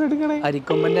 ഫോൺ എടുക്കണേ.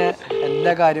 അരിക്കൊമ്പന്റെ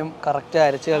എല്ലാ കാര്യം കറക്റ്റ്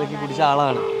അരച്ച് കലക്കി കുടിച്ച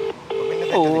ആളാണ്.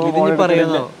 ഇതിന്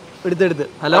പറയുന്നോ? എടുത്തെടുത്ത്.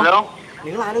 ഹലോ,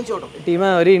 നിങ്ങൾ ആലോചിച്ചോട്ടോ. ടീമ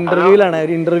ഒരു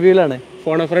ഇന്റർവ്യൂലാണ്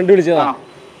ഫോൺ ഫ്രണ്ട് വിളിച്ചതാ.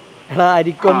 എടാ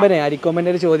അരിക്കൊമ്പന്റെ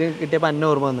ഒരു ചോദ്യം കിട്ടിയപ്പോ അന്ന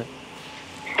ഓർമ്മ വന്ന്.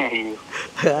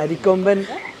 അരിക്കൊമ്പൻ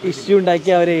ഇഷ്യൂ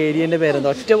ഉണ്ടാക്കിയ ഒരു ഏരിയന്റെ പേരെന്താ?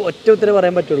 ഒറ്റ ഉത്തരം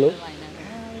പറയാൻ പറ്റുള്ളൂ.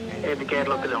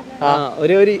 ആ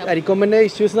ഒരു അരിക്കൊമ്പന്റെ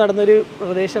ഇഷ്യൂസ് നടന്നൊരു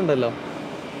പ്രദേശം ഉണ്ടല്ലോ,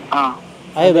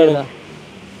 അതേതാണ്?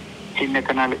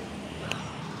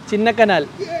 ചിന്നക്കനാൽ.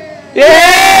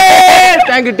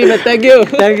 Thank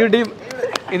you team.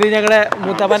 ഇത് ഞങ്ങളുടെ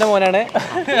മൂത്താപ്പാന്റെ മോനാണ്.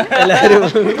 എല്ലാവരും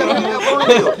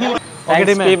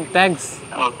താങ്ക്സ്.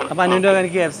 അപ്പൊ അനുവിന്റെ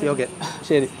എനിക്ക് KFC. ഓക്കെ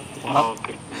ശരി.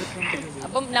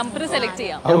 അപ്പം നമ്പർ സെലക്ട്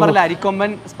ചെയ്യാം. ഞാൻ പറഞ്ഞില്ല അരിക്കൊമ്പൻ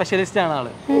സ്പെഷ്യലിസ്റ്റ് ആണ്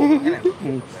ആള്.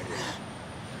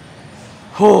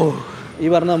 ഓ ഈ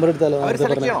പറഞ്ഞ നമ്പർ എടുത്താലോ?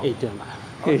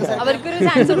 അവർക്കൊരു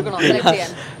ചാൻസ് കൊടുക്കണോ സെലക്ട്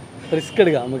ചെയ്യാൻ? റിസ്ക്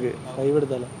എടുക്കാം നമുക്ക്. 5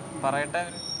 എടുത്താലോ? പറയട്ടെ.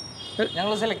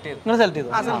 ഞങ്ങൾ സെലക്ട് ചെയ്തു. നിങ്ങൾ സെലക്ട്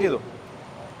ചെയ്തോ?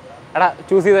 എടാ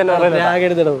ചൂസ് ചെയ്ത് ആകെ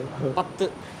എടുത്തിടോ. 10.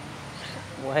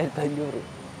 3500.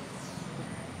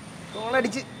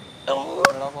 കോളടിച്ച്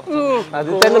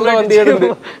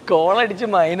കോളടിച്ച്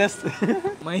മൈനസ്.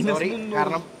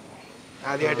 കാരണം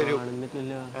ആദ്യമായിട്ടൊരു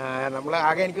നമ്മൾ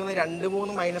ആകെ എനിക്കൊന്ന്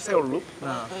 2-3 മൈനസേ ഉള്ളൂ.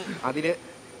 അതില്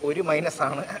ഒരു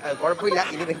മൈനസാണ്. കുഴപ്പമില്ല,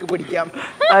 ഇനി നിനക്ക് പിടിക്കാം.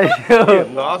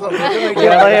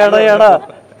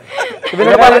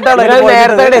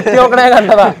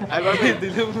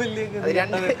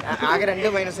 ആകെ 2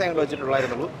 മൈനസേ ഞങ്ങൾ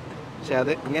വെച്ചിട്ടുള്ളായിരുന്നുള്ളൂ. പക്ഷെ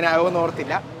അത് ഇങ്ങനെ ആകുമെന്ന്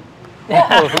ഓർത്തില്ല.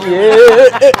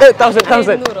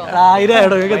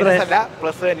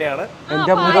 പ്ലസ് തന്നെയാണ്.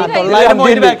 900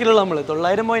 പോയിന്റ് ബാക്കിലുള്ള നമ്മള്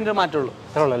 900 പോയിന്റ് മാറ്റുള്ളൂ.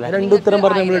 2 ഉത്തരം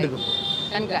പറഞ്ഞ് നമ്മൾ എടുക്കും.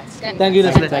 Thank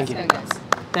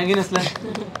you Naslen.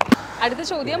 അടുത്ത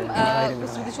ചോദ്യം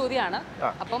ചോദ്യമാണ്.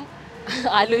 അപ്പം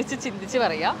ആലോചിച്ച് ചിന്തിച്ച്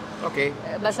പറയാം.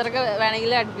 ബസറൊക്കെ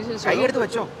വേണമെങ്കിൽ അഡ്മിഷൻ.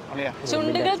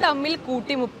 ചുണ്ടുകൾ തമ്മിൽ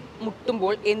കൂട്ടി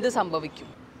മുട്ടുമ്പോൾ എന്ത് സംഭവിക്കും?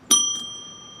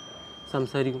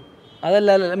 സംസാരിക്കും. അതല്ല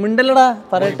മിണ്ടല്ലടാ,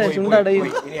 പറയട്ടെ. ചുണ്ടടയും.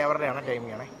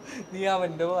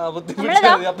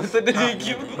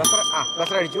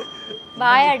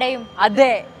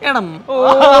 അതെ.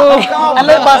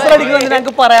 അല്ല ബസർ അടിക്കുന്നത്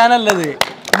ഞങ്ങൾക്ക് പറയാനല്ലത്,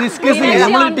 ഡിസ്കസ് ചെയ്യാം.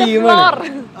 നമ്മളൊരു ടീമാണ്.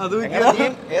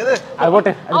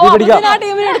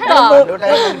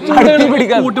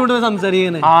 കൂട്ടുമുട്ട്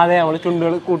സംസാരിക്കുന്നത്. അതെ നമ്മള്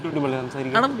ചുണ്ടുകൾ കൂട്ടിട്ട്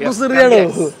സംസാരിക്കണം.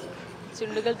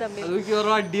 ചുണ്ടുകൾ തമ്മിൽ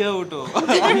അടിയാവൂട്ടോ.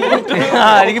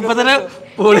 എനിക്കിപ്പോ തന്നെ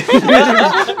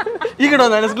ഈ കിടുവാ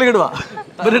നെസ്ലി കിടുവാ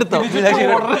ഇവരെടുത്തോ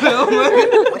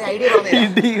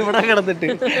ഇവിടെ കിടന്നിട്ട്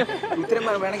ഉത്തരം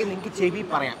വേണമെങ്കിൽ നിങ്ങൾക്ക് ചെവി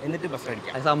പറയാം, എന്നിട്ട് ബസ്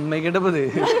അടിക്കാം. സമ്മതിക്കേണ്ടത്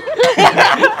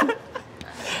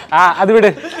അത് വിട്.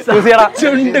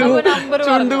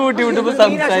 ചുണ്ട് കൂട്ടി വിട്ടപ്പോ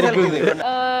സംസാരിക്കുന്നത്.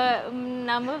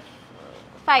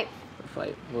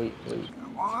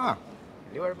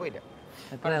 കുഴപ്പമില്ല.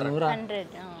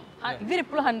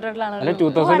 ഇവരിപ്പോഴും 100ലാണ്.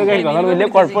 2000 കഴിക്കും, അതാണ് വലിയ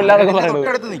കുഴപ്പമില്ലാതൊക്കെ പറയുന്നത്.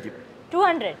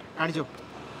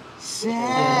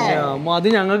 അത്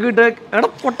ഞങ്ങൾക്ക് കിട്ടിയ എടാ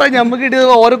പൊട്ട ഞമ്മക്ക്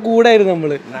കിട്ടിയത് ഓരോ കൂടായിരുന്നു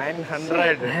നമ്മള്.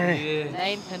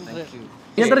 900.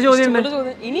 എത്ര ചോദ്യം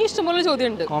ഇനി ഇഷ്ടംപോലെ ചോദ്യം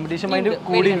ഉണ്ട്. കോമ്പറ്റീഷൻ മൈൻഡ്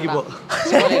കൂടി എനിക്കിപ്പോ.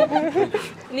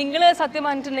 നിങ്ങൾ സത്യം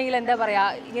പറഞ്ഞിട്ടുണ്ടെങ്കിൽ എന്താ പറയാ,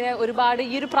 ഇങ്ങനെ ഒരുപാട്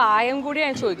ഈ ഒരു പ്രായം കൂടി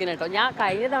ഞാൻ ചോദിക്കുന്നത് കേട്ടോ. ഞാൻ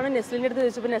കഴിഞ്ഞ തവണ നെസ്ലിൻ്റെ അടുത്ത്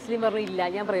ചോദിച്ചപ്പോൾ നെസ്ലിൻ പറഞ്ഞു ഇല്ല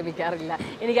ഞാൻ പ്രേമിക്കാറില്ല,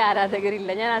 എനിക്ക്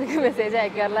ആരാധകരില്ല, ഞാൻ അതൊക്കെ മെസ്സേജ്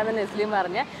അയക്കാറില്ല എന്ന് നെസ്ലിൻ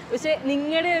പറഞ്ഞ. പക്ഷെ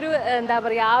നിങ്ങളുടെ ഒരു എന്താ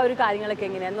പറയാ ആ ഒരു കാര്യങ്ങളൊക്കെ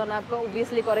എങ്ങനെയാന്ന് പറഞ്ഞാൽ ഇപ്പോൾ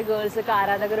ഒബ്വിയസ്ലി കുറെ ഗേൾസ് ഒക്കെ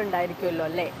ആരാധകരുണ്ടായിരിക്കുമല്ലോ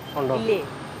അല്ലേ? ഇല്ലേ?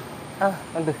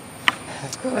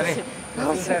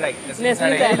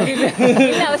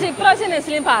 ഇല്ല, പക്ഷെ ഇപ്രാവശ്യം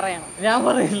നെസ്ലിൻ പറയണം. ഞാൻ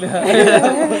പറയില്ല.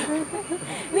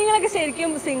 നിങ്ങളൊക്കെ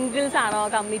ശരിക്കും സിംഗിൾസ് ആണോ,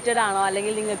 കമ്മിറ്റഡ് ആണോ,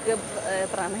 അല്ലെങ്കിൽ നിങ്ങൾക്ക്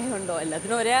പ്രണയമുണ്ടോ?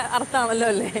 എല്ലാത്തിനും ഒരേ അർത്ഥമാണല്ലോ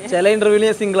അല്ലേ? ചില ഇന്റർവ്യൂല്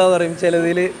ഞാൻ സിംഗിൾ ആന്ന് പറയും,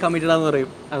 ചിലതില് കമ്മിറ്റഡ് ആന്ന് പറയും.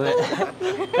 അതെ,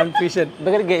 കൺഫ്യൂഷൻ.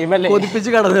 ഇതൊക്കെ ഗെയിമല്ലേ, കൊതിപ്പിച്ച്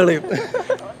കടന്നു കളയും.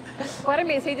 കുറെ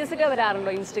മെസ്സേജസ് ഒക്കെ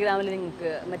വരാറുണ്ടോ ഇൻസ്റ്റാഗ്രാമിൽ നിങ്ങൾക്ക്?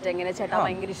 മറ്റെങ്ങനെ ചേട്ടാ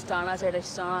ഭയങ്കര ഇഷ്ടമാണോ, ചേട്ടാ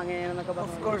ഇഷ്ടമാണോ, അങ്ങനെയാണെന്നൊക്കെ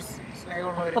പറഞ്ഞു.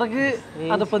 അത്രക്ക്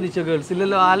അതപ്പതിച്ചോ ഗേൾസ്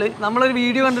ഇല്ലല്ലോ. നമ്മളൊരു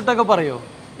വീഡിയോ കണ്ടിട്ടൊക്കെ പറയോ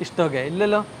ഇഷ്ടമൊക്കെ?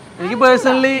 ഇല്ലല്ലോ. എനിക്ക്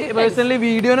പേഴ്സണലി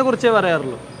വീഡിയോനെ കുറിച്ചേ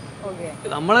പറയാറുള്ളൂ.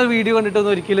 നമ്മളെ വീഡിയോ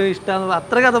കണ്ടിട്ടൊന്നും ഒരിക്കലും ഇഷ്ടമാണെന്ന്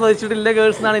അത്ര കഥ പതിച്ചിട്ടില്ല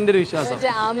ഗേൾസ് എന്നാണ് എൻ്റെ ഒരു വിശ്വാസം.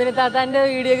 ആമിന താത്താന്റെ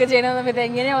വീഡിയോ ഒക്കെ ചെയ്യണ സമയത്ത്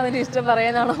എങ്ങനെയാ വന്നിട്ട് ഇഷ്ടം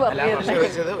പറയാനാണോ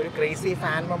പറഞ്ഞത്? ഒരു ക്രേസി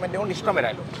ഫാൻ മൊമെന്റ് കൊണ്ട് ഇഷ്ടം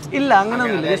വരാലോ. ഇല്ല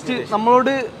അങ്ങനെയൊന്നുമില്ല, ജസ്റ്റ്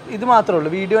നമ്മളോട് ഇത് മാത്രമേ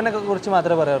ഉള്ളൂ, വീഡിയോനെ കുറിച്ച്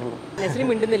മാത്രമേ പറയാറുള്ളൂ. നസ്ലിൻ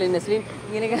മിണ്ടുന്നില്ല, നസ്ലിൻ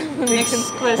ഇങ്ങനെയൊക്കെ.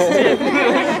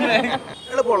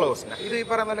 എളുപ്പമുള്ള ക്വസ്റ്റ്യൻ ഇത്. ഈ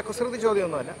പറയുന്ന പോലെ കുസൃതി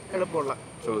ചോദ്യമൊന്നുമല്ല, എളുപ്പമുള്ള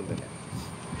ചോദ്യം തന്നെ.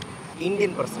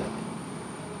 Indian president.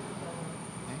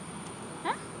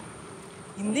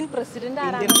 ഇന്ത്യൻ പ്രസിഡന്റ്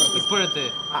ഇപ്പോഴത്തെ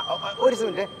ഒരു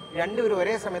മിനിറ്റ്, രണ്ടുപേരും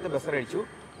ഒരേ സമയത്ത് ബസർ അടിച്ചു.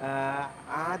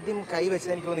 ആദ്യം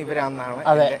കൈവച്ചത് എനിക്ക് തോന്നുന്നു ഇവരാണെന്നാണ്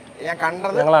ഞാൻ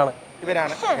കണ്ടത്.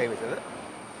 ഇവരാണ് കൈവച്ചത്.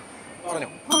 പറഞ്ഞു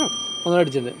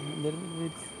ഒന്നടിച്ചത്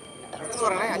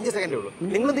പറയണേ, 5 സെക്കൻഡേ ഉള്ളൂ.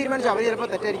 നിങ്ങളും തീരുമാനിച്ചു, അവർ ചിലപ്പോൾ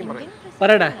തെറ്റായിരിക്കും പറയും.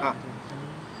 പറയട്ടെ,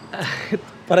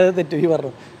 പറയാതെ തെറ്റു ഈ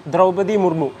പറഞ്ഞു. ദ്രൗപദി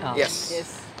മുർമു.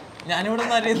 ഞാനിവിടെ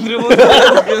നരേന്ദ്രമോദി.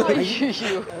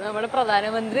 നമ്മുടെ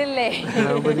പ്രധാനമന്ത്രി അല്ലേ?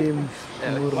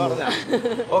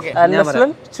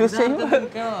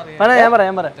 ഞാൻ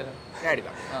പറയാം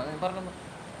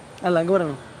അല്ല അങ്ങ്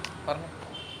പറയണോ?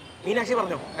 മീനാക്ഷി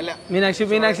പറഞ്ഞോ? അല്ല മീനാക്ഷി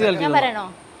ഞാൻ പറയണോ?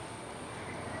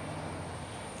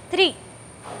 3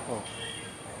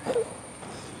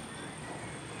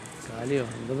 കാലിയോ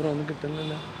എന്താ ബ്രോ ഒന്നും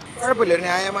കിട്ടുന്നില്ല. കുഴപ്പമില്ല, ഒരു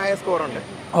ന്യായമായ സ്കോറുണ്ട്.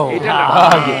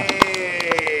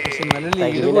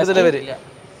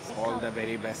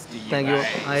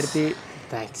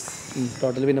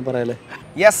 ടോട്ടൽ പിന്നെ പറയാല്ലേ.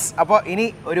 യെസ്, അപ്പോൾ ഇനി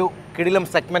ഒരു കിടിലം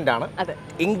സെഗ്മെന്റ് ആണ്,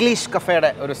 ഇംഗ്ലീഷ് കഫേയുടെ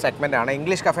ഒരു സെഗ്മെന്റ് ആണ്.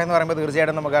 ഇംഗ്ലീഷ് കഫേ എന്ന് പറയുമ്പോൾ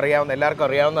തീർച്ചയായിട്ടും നമുക്ക് അറിയാവുന്ന, എല്ലാവർക്കും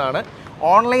അറിയാവുന്നതാണ്.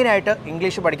 ഓൺലൈനായിട്ട്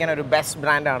ഇംഗ്ലീഷ് പഠിക്കാൻ ഒരു ബെസ്റ്റ്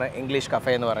ബ്രാൻഡാണ് ഇംഗ്ലീഷ്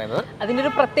കഫേ എന്ന് പറയുന്നത്. അതിൻ്റെ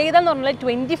ഒരു പ്രത്യേകത എന്ന് പറഞ്ഞാൽ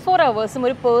 24 hours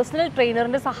ഒരു പേഴ്സണൽ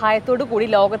ട്രെയിനറിന്റെ സഹായത്തോടു കൂടി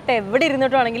ലോകത്തെ എവിടെ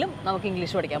ഇരുന്നിട്ടാണെങ്കിലും നമുക്ക്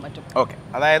ഇംഗ്ലീഷ് പഠിക്കാൻ പറ്റും. ഓക്കെ,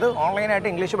 അതായത് ഓൺലൈനായിട്ട്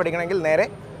ഇംഗ്ലീഷ് പഠിക്കണമെങ്കിൽ നേരെ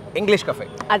ഇംഗ്ലീഷ് കഫേ.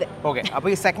 അതെ, ഓക്കെ. അപ്പോൾ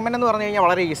ഈ സെഗ്മെന്റ് എന്ന് പറഞ്ഞു കഴിഞ്ഞാൽ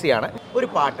വളരെ ഈസിയാണ്. ഒരു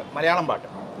പാട്ട്, മലയാളം പാട്ട്,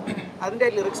 അതിൻ്റെ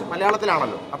ലിറിക്സ്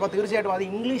മലയാളത്തിലാണല്ലോ, അപ്പോൾ തീർച്ചയായിട്ടും അത്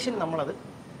ഇംഗ്ലീഷിൽ നമ്മളത്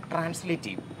ട്രാൻസ്ലേറ്റ്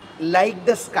ചെയ്യും. Like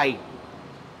the sky,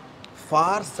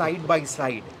 far side by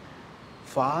side,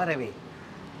 far away,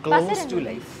 close to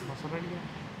life.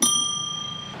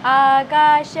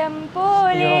 ആകാശം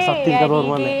പോലെ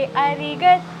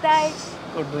അരികത്തായി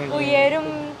ഉയരും.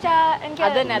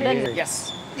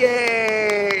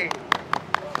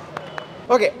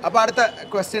 ഓക്കെ, അപ്പോൾ അടുത്ത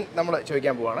ക്വസ്റ്റ്യൻ നമ്മൾ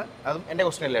ചോദിക്കാൻ പോവാണ്. അതും എൻ്റെ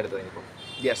ക്വസ്റ്റ്യൻ അല്ലേ എടുത്തത് ഇപ്പോൾ.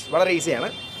 യെസ്, വളരെ ഈസിയാണ്.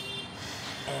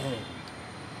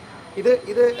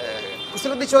 ഇത്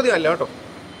കുസൃതി ചോദ്യമല്ല കേട്ടോ.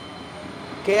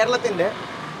 കേരളത്തിൻ്റെ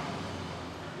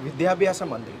വിദ്യാഭ്യാസ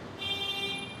മന്ത്രി.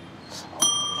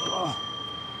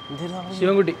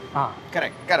 ശിവൻകുട്ടി.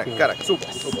 കറക്റ്റ്. സൂപ്പർ,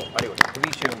 അടിപൊളി.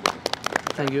 ശിവൻകുട്ടി.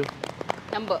 Thank you.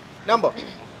 നമ്പർ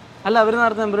അല്ല, അവർ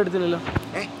നേരത്തെ നമ്പർ എടുത്തില്ലല്ലോ.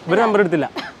 ഇവര് നമ്പർ എടുത്തില്ല.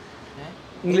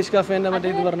 ഇംഗ്ലീഷ് കഫേന്റെ മറ്റേ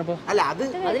ഇത് പറഞ്ഞപ്പോ അല്ല, അത്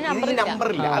നമ്പർ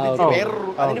ഇല്ല.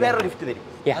 അതിന് വേറൊരു ഗിഫ്റ്റ് തരും.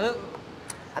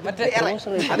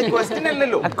 അത് ക്വസ്റ്റ്യൻ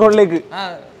അല്ലല്ലോ, അക്കൗണ്ടിലേക്ക്.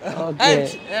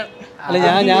 അല്ല,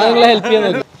 ഞാൻ നിങ്ങളെ ഹെൽപ്പ് ചെയ്യാൻ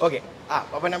നോക്കി. ഓക്കെ,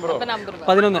 അപ്പോൾ നമ്പർ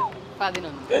 11.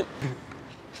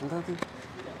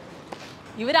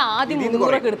 ഇവർ ആദ്യം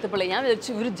 300 എടുത്തപ്പോഴേ ഞാൻ വിചാരിച്ചു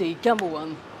ഇവർ ജയിക്കാൻ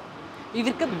പോവാന്ന്.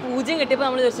 ഇവർക്ക് 0 കിട്ടിയപ്പോൾ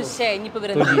നമ്മൾ വിചാരിച്ചു ഇനിയിപ്പോ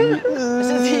ഇവരെ.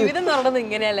 പക്ഷെ ജീവിതം എന്ന് പറയുന്നത്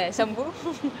ഇങ്ങനെയല്ലേ ശംഭു?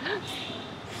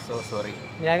 സോറി,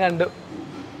 ഞാൻ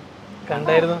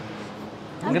കണ്ടായിരുന്നു.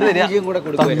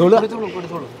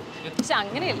 പക്ഷെ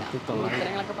അങ്ങനെയല്ല,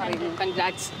 ഉത്തരങ്ങളൊക്കെ പറയുന്നു.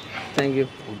 കൺഗ്രാറ്റ്സ്. Thank you.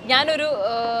 ഞാനൊരു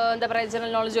എന്താ പറയാ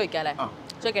ജനറൽ നോളജ് ചോദിക്കാല്ലേ?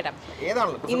 ചോദിക്കട്ടെ,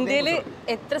 ഇന്ത്യയിൽ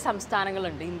എത്ര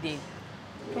സംസ്ഥാനങ്ങളുണ്ട്? ഇന്ത്യയിൽ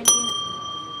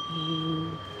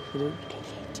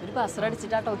ഒരു ബസർ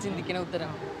അടിച്ചിട്ടാട്ടോ ചിന്തിക്കണ ഉത്തരം.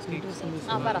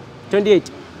 പറ. 28.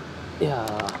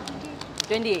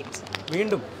 28.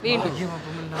 വീണ്ടും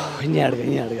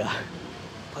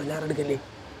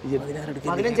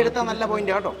 15 എടുത്താൽ നല്ല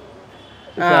പോയിന്റ് കേട്ടോ.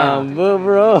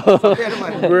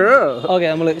 ഓക്കെ,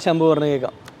 നമ്മള് ശംഭു പറഞ്ഞ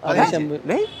കേൾക്കാം.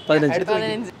 15.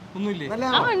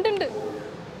 ഉണ്ട്.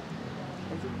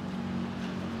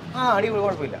 അടിപൊളി,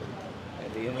 കുഴപ്പമില്ല.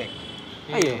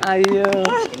 അയ്യോ,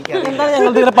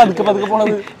 പതുക്കെ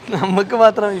പോണത് നമുക്ക്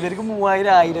മാത്രം, ഇവർക്ക് 3000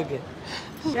 1000 ഒക്കെ.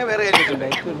 ഞാൻ വേറെ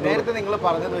നേരത്തെ നിങ്ങൾ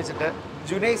പറഞ്ഞത് വെച്ചിട്ട്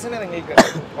ജുനൈസിനെ നിങ്ങൾക്ക്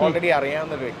ഓൾറെഡി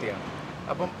അറിയാവുന്ന ഒരു വ്യക്തിയാണ്.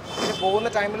 അപ്പം ഇത് പോകുന്ന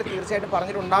ടൈമിൽ തീർച്ചയായിട്ടും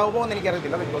പറഞ്ഞിട്ടുണ്ടാകുമോ എന്ന്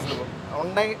എനിക്കറിയത്തില്ല. ബിഗ് ബോസിൽ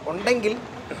ഉണ്ടെങ്കിൽ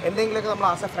എന്തെങ്കിലുമൊക്കെ നമ്മൾ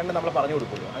ആസ് എ ഫ്രണ്ട് നമ്മൾ പറഞ്ഞു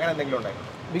കൊടുക്കുമല്ലോ, അങ്ങനെ എന്തെങ്കിലും ഉണ്ടെങ്കിൽ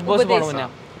ബിഗ് ബോസ് പോകണം.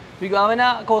 അവന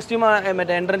കോസ്റ്റ്യൂം,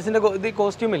 മറ്റേ എൻട്രൻസിന്റെ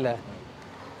കോസ്റ്റ്യൂം ഇല്ലേ,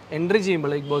 എൻട്രി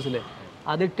ചെയ്യുമ്പോൾ ബിഗ് ബോസിൽ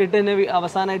അതിട്ടിട്ട് തന്നെ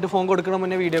അവസാനമായിട്ട് ഫോൺ കൊടുക്കണം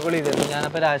മുന്നേ വീഡിയോ കോൾ ചെയ്തിരുന്നു.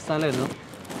 ഞാനപ്പോൾ രാജസ്ഥാനിലായിരുന്നു.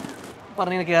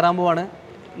 പറഞ്ഞിങ്ങനെ കയറാൻ പോവാണ്,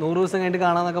 100 ദിവസം കഴിഞ്ഞിട്ട്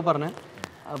കാണാമെന്നൊക്കെ പറഞ്ഞ്.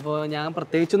 അപ്പോൾ ഞാൻ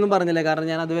പ്രത്യേകിച്ചൊന്നും പറഞ്ഞില്ല, കാരണം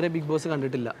ഞാൻ അതുവരെ ബിഗ് ബോസ്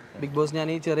കണ്ടിട്ടില്ല. ബിഗ് ബോസ് ഞാൻ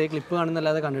ഈ ചെറിയ ക്ലിപ്പ്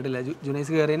കാണുന്നല്ലാതെ കണ്ടിട്ടില്ല.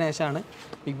 ജുനൈസ് കയറിയതിന് ശേഷമാണ്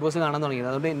ബിഗ് ബോസ് കാണാൻ തുടങ്ങിയത്.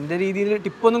 അതുകൊണ്ട് എൻ്റെ രീതിയിൽ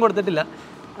ടിപ്പൊന്നും കൊടുത്തിട്ടില്ല.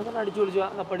 അങ്ങനെ അടിച്ചു വിളിച്ചു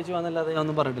കപ്പടിച്ചു എന്നല്ലാതെ ഞാൻ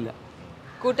ഒന്നും പറഞ്ഞിട്ടില്ല.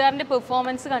 കൂട്ടുകാരൻ്റെ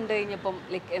പെർഫോമൻസ് കണ്ടു കഴിഞ്ഞപ്പം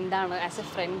ലൈക്ക് എന്താണ് ആസ് എ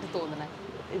ഫ്രണ്ട് തോന്നുന്നത്?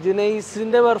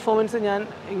 ജുനൈസിൻ്റെ പെർഫോമൻസ് ഞാൻ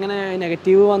ഇങ്ങനെ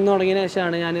നെഗറ്റീവ് വന്നു തുടങ്ങിയതിന്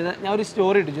ശേഷമാണ് ഞാൻ ഒരു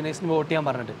സ്റ്റോറി ഇട്ടു ജുനൈസിന് വോട്ട് ചെയ്യാൻ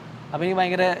പറഞ്ഞിട്ട്. അപ്പോൾ എനിക്ക്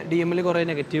ഭയങ്കര DM-ൽ കുറേ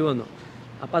നെഗറ്റീവ് വന്നു.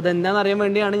 അപ്പോൾ അതെന്താണെന്ന് അറിയാൻ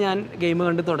വേണ്ടിയാണ് ഞാൻ ഗെയിം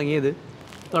കണ്ട് തുടങ്ങിയത്.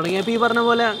 തുടങ്ങിയപ്പോൾ ഈ പറഞ്ഞ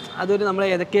പോലെ അതൊരു നമ്മൾ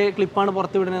ഏതൊക്കെ ക്ലിപ്പാണ്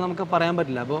പുറത്ത് വിടുന്നത് നമുക്ക് പറയാൻ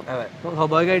പറ്റില്ല. അപ്പോൾ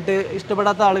സ്വാഭാവികമായിട്ട്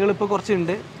ഇഷ്ടപ്പെടാത്ത ആളുകൾ ഇപ്പോൾ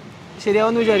കുറച്ചുണ്ട്.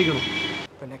 ശരിയാവുമെന്ന് വിചാരിക്കുന്നു.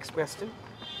 നെക്സ്റ്റ് ക്വസ്റ്റ്യൻ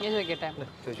ഞാൻ ചോദിക്കട്ടെ,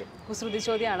 കുസൃതി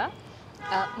ചോദ്യമാണ്.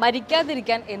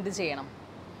 മരിക്കാതിരിക്കാൻ എന്ത് ചെയ്യണം?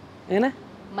 എങ്ങനെ?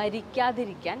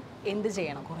 മരിക്കാതിരിക്കാൻ എന്ത്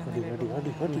ചെയ്യണം?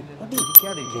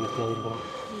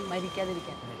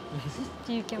 മരിക്കാതിരിക്കാൻ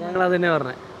ഞങ്ങൾ അത് തന്നെ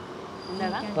പറഞ്ഞേ.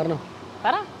 എന്താണ് പറഞ്ഞോ.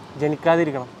 പറ.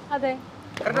 ജനിക്കാതിരിക്കണം. അതെ,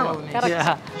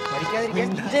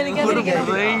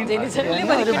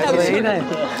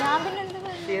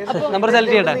 നമ്പർ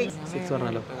സെലക്ട് ചെയ്യട്ടെ. 6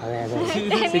 പറഞ്ഞല്ലോ.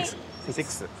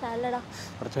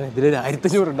 ഇതിലൊരു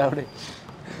 1500 ഉണ്ട് അവിടെ.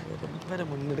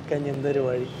 മുന്നെടുക്കാൻ എന്തൊരു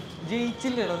വഴി.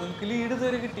 ജയിച്ചില്ലല്ലോ, നിങ്ങൾക്ക് ലീഡ്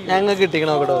ഇതുവരെ കിട്ടി. ഞങ്ങൾക്ക്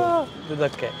കിട്ടിക്കണോ കേട്ടോ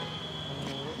ഇതൊക്കെ.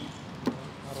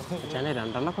 ഞാൻ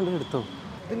 2 എണ്ണം കൊണ്ട് എടുത്തു.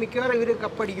 ഇത് മിക്കവാറും ഇവര്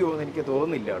കപ്പടിക്കുമോ എന്ന് എനിക്ക്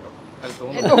തോന്നുന്നില്ല കേട്ടോ.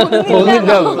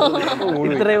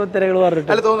 ഇത്രയും ഉത്തരങ്ങൾ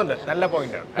പറഞ്ഞിട്ട് അല്ല തോന്നുന്നുണ്ട്. നല്ല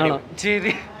പോയിന്റ് ആണ്.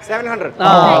 700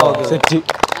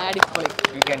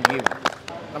 യു ക്യാൻ ഗീവ്.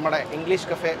 നമ്മുടെ ഇംഗ്ലീഷ്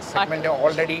കഫേ സെഗ്മെന്റ്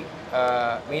ഓൾറെഡി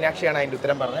മീനാക്ഷിയാണ് അതിന്റെ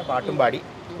ഉത്തരം പറഞ്ഞത്. പാട്ടും പാടി.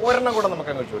 ഒരെണ്ണം കൂടെ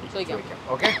നമുക്ക് അങ്ങ് ചോദിക്കാം.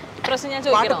 ഓക്കെ,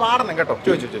 പാട്ട് പാടണം കേട്ടോ.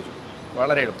 ചോദിച്ചു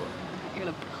വളരെ എളുപ്പം.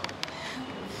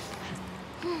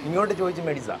 ഇങ്ങോട്ട് ചോദിച്ചു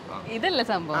മേടിച്ച ഇതല്ല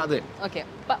സംഭവം. അതെ, ഓക്കെ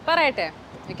പറയട്ടെ.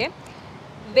 Okay,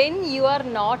 when you are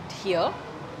not here,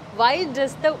 why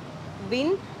does the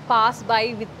wind pass by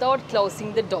without closing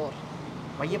the door?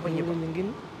 പയ്യെ പയ്യെ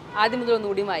ആദ്യം മുതൽ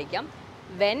ഒന്നുകൂടി വായിക്കാം.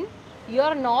 when you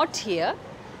are not here,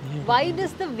 why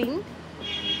does the wind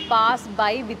pass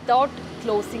by without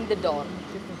closing the door?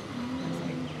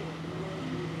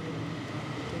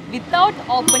 Without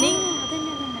opening.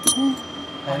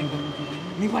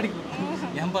 നീ പാടിക്കോ,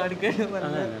 ഞാൻ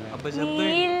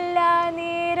നീല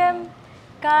നേരം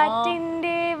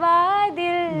കാറ്റിന്റെ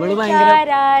വാതിൽ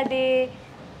ചാരാതെ.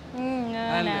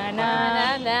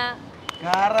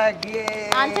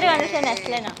 ആൻസർ കാണിച്ച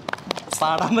നെസ്ലനാ.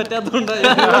 പാടാൻ പറ്റാത്തോണ്ട്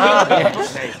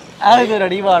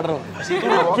അടി പാടണോ?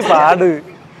 പാട്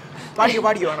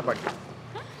പാടിക്കോ വേണം പാടിക്കോ.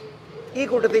 ഈ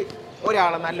കൂട്ടത്തിൽ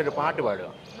ഒരാളെ നല്ലൊരു പാട്ട് പാടുക.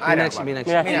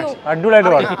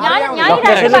 അടിപൊളിയായിട്ട് പാടും.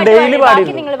 ഡെയിലി പാടി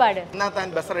നിങ്ങൾ പാട്. എന്നാ താൻ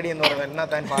ബസ് റെഡി എന്ന് പറയുന്നത് എന്നാ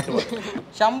താൻ പാട്ട് പാടും.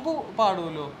 ശംഭു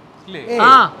പാടുമല്ലോ ഇല്ലേ?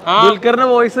 ദുൽഖറിന്റെ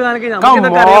വോയിസ് കാണിക്കാൻ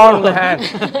ഉണ്ട്.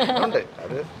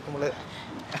 അത് നമ്മള്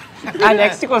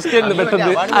നെക്സ്റ്റ് ക്വസ്റ്റ്യൻ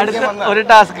അടുത്ത ഒരു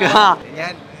ടാസ്ക്.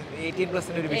 ഞാൻ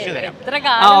 18+ ഒരു വിഷയം തരാം. ഇത്ര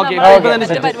കാലം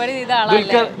പരിപാടി ചെയ്ത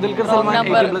ആളല്ലേ. ദുൽഖർ സൽമാൻ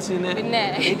 18+ പിന്നെ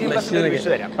 18+ ഒരു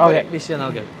വിഷയം തരാം. വിഷയം.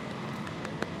 Okay,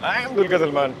 I am Dulquer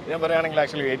Salman. ഞാൻ പറയുകയാണെങ്കിൽ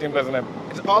actually 18+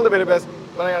 it's all the very best.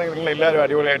 പറയുകയാണെങ്കിൽ നിങ്ങൾ എല്ലാവരും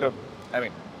അടിപൊളിയായിട്ട്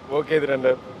വർക്ക്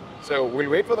ചെയ്തിട്ടുണ്ട്. So will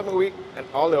wait for the movie and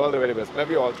all the very best. Love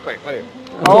you all. By.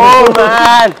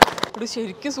 ഇത്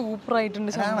ശരിക്കും സൂപ്പർ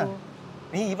ആയിട്ടുണ്ട്.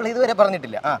 നീ ഇവിടെ ഇതുവരെ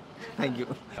പറഞ്ഞിട്ടില്ല. Thank you.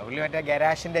 മറ്റേ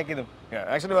ഗരാഷിന്റെ ഒക്കെ ഇതും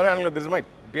ആക്ച്വലി പറയുകയാണെങ്കിൽ this my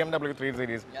BMW 3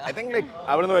 Series. I think like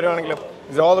അവിടുന്ന് വരുവാണെങ്കിലും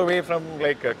it's all the way from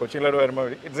like കൊച്ചിയിലോട്ട് വരുമ്പോൾ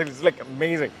ഇറ്റ്സ് ലൈക്ക്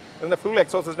അമേസിംഗ്. ഇതിന്റെ ഫുൾ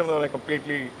എക്സോ സിസ്റ്റം എന്ന് പറഞ്ഞാൽ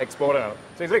കംപ്ലീറ്റ്ലി എക്സ്പ്ലോർഡ് ആണ്.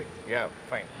 So it's like yeah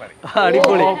fine.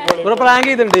 അടിപൊളി. ഒരു പ്രാങ്ക്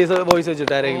ചെയ്തിട്ടുണ്ട് ഈ വോയിസ്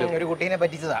വെച്ചിട്ട് ആരെങ്കിലും? ഒരു കുട്ടീനെ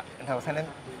പറ്റിച്ചതാ. അവസാനം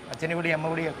അച്ഛനെ കൂടി അമ്മ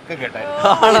കൂടി ഒക്കെ കേട്ടായിരുന്നു.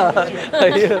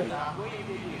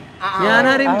 ഞാൻ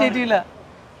ആരും ഇമിറ്റേറ്റ് ചെയ്യില്ല.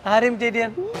 ആരും ഇമിറ്റേറ്റ്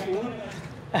ചെയ്യാൻ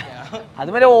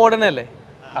അതുവരെ ഓടണല്ലേ.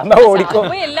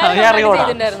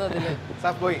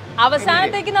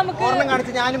 അവസാനത്തേക്ക് നമുക്ക്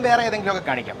കാണിച്ച് ഞാനും വേറെ ഏതെങ്കിലും ഒക്കെ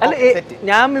കാണിക്കാം. അല്ല,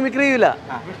 ഞാൻ മിമിക്രി ചെയ്യില്ല.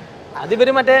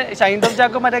 അതിവര് മറ്റേ ഷൈൻ ടോം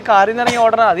ചാക്കോ മറ്റേ കാറിൽ നിന്ന് ഇറങ്ങി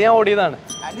ഓടണം. അത് ഞാൻ ഓടിയതാണ്.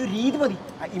 രീതി മതി,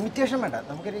 ഇമിറ്റേഷൻ വേണ്ട.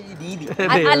 നമുക്കൊരു രീതി.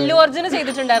 അല്ലു അർജുന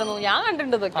ചെയ്തിട്ടുണ്ടായിരുന്നു, ഞാൻ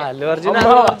കണ്ടിട്ടുണ്ട്. അല്ലു അർജുന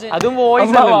അതും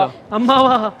വോയിസ് അല്ലല്ലോ.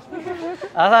 അമ്മാവാ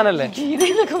ആ സാധനല്ലേ?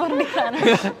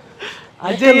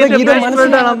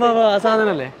 അമ്മാവാ ആ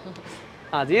സാധനല്ലേ?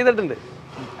 അത് ചെയ്തിട്ടുണ്ട്.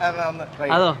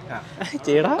 അതോ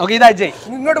ചെയ്യടാ. ഓക്കെ, ഇത് അജയ്.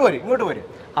 ഇങ്ങോട്ട് പോര്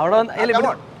അവിടെ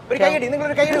ഒരു കൈയടി.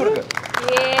 നിങ്ങളൊരു കൈയടി കൊടുക്ക്.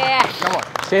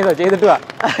 ചെയ്തിട്ട് വാ.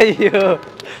 അയ്യോ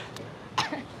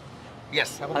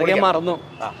അതൊക്കെ മറന്നു.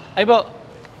 ഇപ്പൊ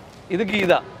ഇത്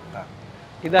ഗീത,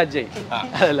 ഇത് അജയ്.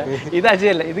 അതല്ല, ഇത്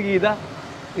അജയ് അല്ല, ഇത് ഗീത,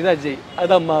 ഇത് അജയ്,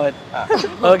 അത് അമ്മാവൻ.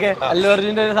 ഓക്കെ, അല്ലു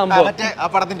അർജുന്റെ ഒരു സംഭവം.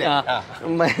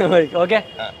 ഓക്കെ,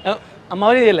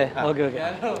 അമ്മാവൻ ചെയ്യല്ലേ? ഓക്കെ.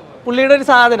 പുള്ളിയുടെ ഒരു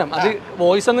സാധനം, അത്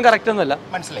വോയിസ് ഒന്നും കറക്റ്റ് ഒന്നുമല്ല.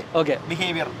 മനസ്സിലായി. Okay,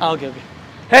 behaviour. ഓക്കെ.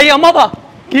 ഹേയ് അമ്മാവാ,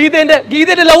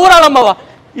 ഗീതന്റെ ലവറാണ് അമ്മാവാ.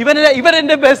 ഇവൻ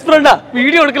എന്റെ ബെസ്റ്റ് ഫ്രണ്ടാ.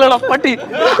 വീഡിയോ എടുക്കലടാ പട്ടി,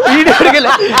 വീഡിയോ എടുക്കല.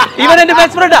 ഇവൻ എന്റെ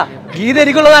ബെസ്റ്റ് ഫ്രണ്ടാ. ഗീത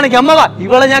എനിക്കുള്ളതാണെങ്കിൽ അമ്മവാ,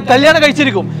 ഇവളെ ഞാൻ കല്യാണം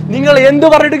കഴിച്ചിരിക്കും. നിങ്ങൾ എന്ത്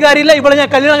പറഞ്ഞിട്ട് കാര്യമില്ല, ഇവളെ ഞാൻ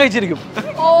കല്യാണം കഴിച്ചിരിക്കും.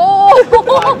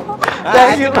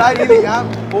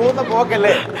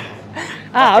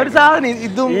 ഒരു സാധനം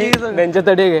ഇതും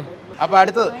നെഞ്ചത്തടിയൊക്കെ. അപ്പൊ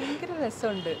അടുത്തത്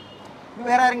രസമുണ്ട്.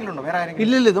 വേറെ ആരെങ്കിലും ഉണ്ടോ?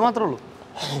 ഇല്ല, ഇത് മാത്രമേ ഉള്ളൂ.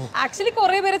 ആക്ച്വലി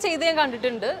കുറെ പേര് ചെയ്ത് ഞാൻ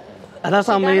കണ്ടിട്ടുണ്ട്. അതാ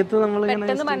സമയത്ത് നമ്മൾ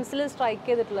പെട്ടെന്ന് മനസ്സിൽ സ്ട്രൈക്ക്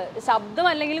ചെയ്തിട്ടുള്ള ശബ്ദം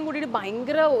അല്ലെങ്കിലും കൂടി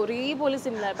ഭയങ്കര ഒരേപോലെ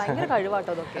സിമിലർ, ഭയങ്കര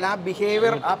കഴിവാട്ടോ അതൊക്കെ. അല്ല, ആ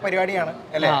ബിഹേവിയർ ആ പരിപാടിയാണ്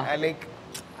അല്ലേ, ലൈക്ക്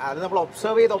അത് നമ്മൾ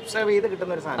ഒബ്സർവ് ചെയ്ത്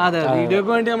കിട്ടുന്ന ഒരു സാധനം. അതെ, വീഡിയോക്ക്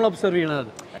വേണ്ടി നമ്മൾ ഒബ്സർവ്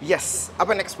ചെയ്യണത്. യെസ്.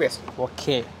 അപ്പൊ നെക്സ്റ്റ് ക്വസ്റ്റ്യൻ.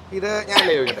 ഓക്കെ, ഇത്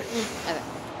ഞാനല്ലേ ചോദിക്കട്ടെ?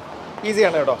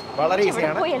 ഈസിയാണ് കേട്ടോ, വളരെ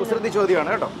ഈസിയാണ്. കുസൃതി ചോദ്യമാണ്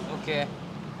കേട്ടോ. ഓക്കെ.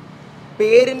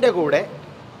 പേരിന്റെ കൂടെ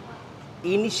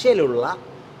ഇനിഷ്യലുള്ള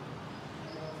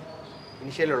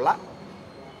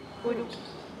ഒരു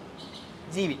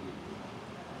ജീവി,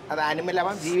 അത് ആനിമൽ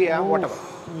ആവാം, ജീവി ആവാം, വോട്ടവർ.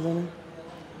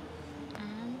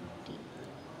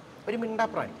 ഒരു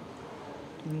മിണ്ടാപ്രാണി.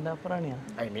 മിണ്ടാപ്രാണിയാ?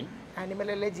 ഐ മീൻ ആനിമൽ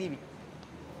അല്ലേ, ജീവി.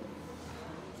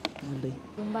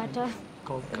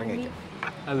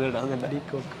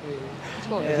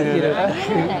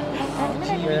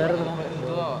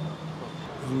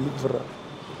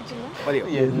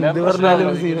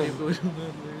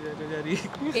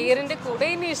 പേരിന്റെ കൂടെ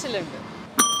ഇനീഷ്യൽ ഉണ്ട്.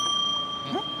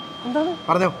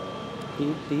 പറഞ്ഞോ.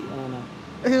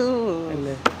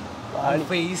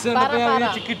 ഫേസ് കണ്ടപ്പോ ഞാൻ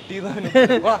വിചാരിച്ചു കിട്ടിയതാണ്.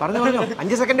 പറഞ്ഞോ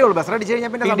 5 സെക്കൻഡേ ഉള്ളൂ. ബസർ അടിച്ചു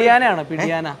കഴിഞ്ഞാൽ പിന്നെ പിടിയാനാണോ?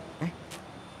 പിടിയാന.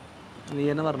 നീ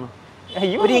തന്നെ പറഞ്ഞു.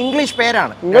 ഒരു ഇംഗ്ലീഷ്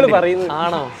പേരാണ്. നിങ്ങൾ പറയുന്നത്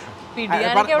ആണോ?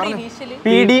 പിടിയാനൊക്കെ അവിടെ ഇനീഷ്യലി.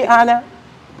 പിടി ആന.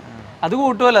 അത്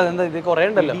കൂട്ടുമല്ലോ, അതെന്താ ഇത് കുറേ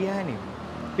ഉണ്ടല്ലോ.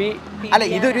 അല്ല,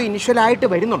 ഇതൊരു ഇനിഷ്യൽ ആയിട്ട്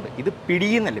വരുന്നുണ്ട്. ഇത്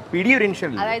പിടിയെന്നല്ലേ, പിടി ഒരു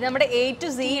ഇനിഷ്യൽ. അതായത് നമ്മുടെ A to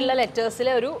Z ഉള്ള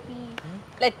ലെറ്റേഴ്സിലെ ഒരു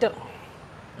ലെറ്റർ.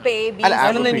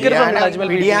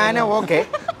 പിടിയാന ഓക്കെ,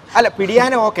 അല്ല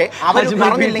പിടിയാന ഓക്കെ. അവർ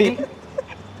പറഞ്ഞില്ലെങ്കിൽ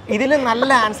ഇതിൽ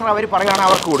നല്ല ആൻസർ അവർ പറയുകയാണെങ്കിൽ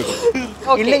അവർക്ക് കൊടുക്കും,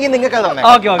 ഇല്ലെങ്കിൽ നിങ്ങൾക്ക് അത് തന്നെ.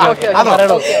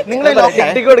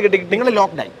 നിങ്ങൾ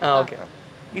ലോക്ക്ഡായി.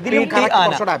 ഇതിലും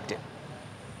ആപ്റ്റ്.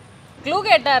 ക്ലൂ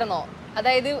കേട്ടായിരുന്നോ?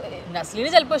 അതായത് നസ്ലിന്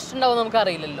ചിലപ്പോൾ ഇഷ്ടമുണ്ടാവും, നമുക്ക്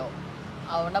അറിയില്ലല്ലോ,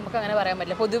 അതുകൊണ്ട് നമുക്ക് അങ്ങനെ പറയാൻ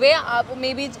പറ്റില്ല. പൊതുവേ മേ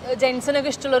ബി ജെൻസിനൊക്കെ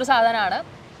ഇഷ്ടമുള്ള ഒരു സാധനമാണ്.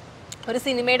 ഒരു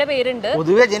സിനിമയുടെ പേരുണ്ട്.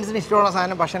 പൊതുവേ ജെൻസിന് ഇഷ്ടമുള്ള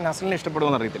സാധനം, പക്ഷെ നസ്ലിന്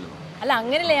ഇഷ്ടപ്പെടുമെന്ന് അറിയത്തില്ല. അല്ല,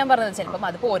 അങ്ങനെയല്ല ഞാൻ പറഞ്ഞത്. ചിലപ്പം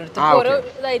അതിപ്പോ ഓരോരുത്തർക്കും ഓരോ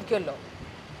ഇതായിരിക്കുമല്ലോ.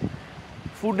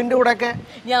 ഫുഡിന്റെ കൂടെ ഒക്കെ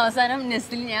ഞാൻ അവസാനം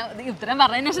നസ്ലിൻ, ഞാൻ ഉത്തരം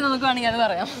പറഞ്ഞതിന് ശേഷം നമുക്ക് വേണമെങ്കിൽ അത്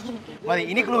പറയാം. മതി,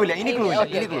 ഇനി ക്ലൂ ഇല്ല.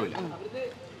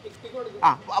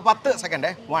 10 സെക്കൻഡ്.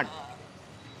 1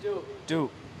 2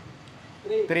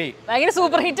 3 ഭയങ്കര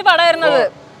സൂപ്പർ ഹിറ്റ് പടമായിരുന്നത്.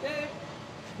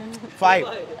 5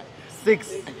 6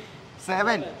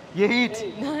 7 8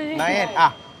 9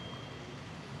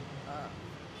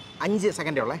 5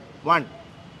 സെക്കൻഡേ ഉള്ളേ. 1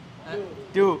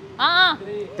 2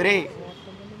 3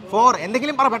 4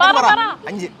 എന്തെങ്കിലും പറ, പെട്ടെന്ന് പറ.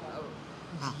 5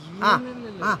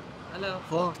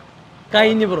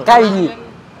 കഴിഞ്ഞു ബ്രോ, കഴിഞ്ഞു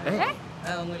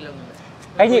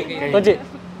കൊച്ചി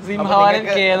സിംഹവാലൻ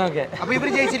കെ എന്നൊക്കെ. അപ്പൊ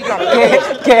ഇവര് ജയിച്ചിരിക്കുകയാണ്.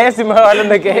 കെ സിംഹവാലൻ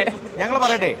എന്നൊക്കെ ഞങ്ങൾ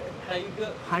പറയട്ടെ.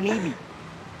 Honeybee,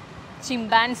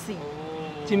 chimpanzee,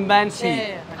 chimpanzee,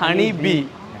 honey bee,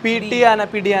 പിടിയാന.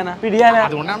 പിടിയാന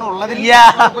അതുകൊണ്ടാണ് ഉള്ളതിൽ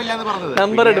പറഞ്ഞത്.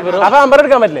 നമ്പർ എടു ബ്രോ. അപ്പൊ നമ്പർ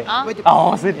എടുക്കാൻ പറ്റില്ലേ?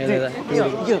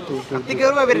 കത്തി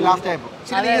കയറുക ഇവര് ലാസ്റ്റ് ആയപ്പോ.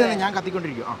 ഞാൻ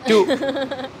കത്തിക്കൊണ്ടിരിക്കും.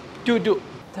 2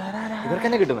 ഇവർക്ക്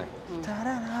തന്നെ കിട്ടുന്നത്.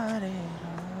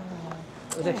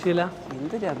 രക്ഷയില്ല.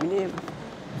 എന്തൊരു അഭിനയം.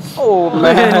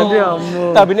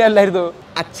 അഭിനയം അല്ലായിരുന്നു.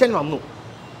 അച്ഛൻ വന്നു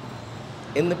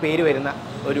എന്ന് പേര് വരുന്ന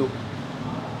ഒരു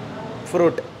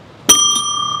ഫ്രൂട്ട്.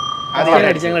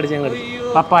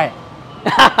 പപ്പായ.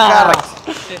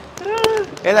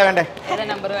 ഏതാ വേണ്ടേ?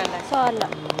 നമ്പർ വേണ്ടേ?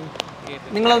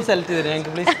 നിങ്ങളൊന്ന് സെലക്ട് ചെയ്ത് തരാം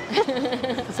ഞങ്ങൾക്ക് പ്ലീസ്.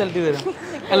 സെലക്ട് ചെയ്ത് തരാം.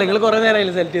 അല്ല, നിങ്ങൾ കുറെ നേരം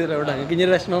സെലക്ട് ചെയ്ത് തരാം. ഇവിടെ നിങ്ങൾക്ക് ഇനി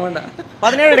ഒരു വിഷമം വേണ്ട.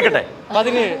 17 എടുക്കട്ടെ?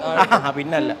 17.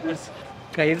 പിന്നല്ല,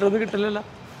 കയ്യിട്ടൊന്നും കിട്ടില്ലല്ലോ.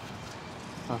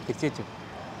 തിരിച്ചു വെച്ചു.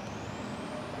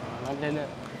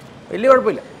 വലിയ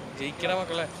കുഴപ്പമില്ല. ജയിക്കണ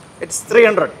മക്കളെ. ഇറ്റ്സ്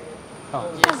 300.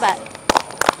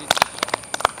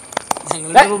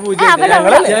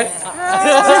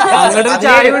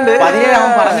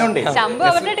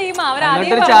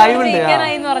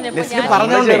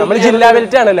 ജില്ലാ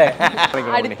ബെൽറ്റ് ആണല്ലേ.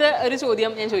 അടുത്ത ഒരു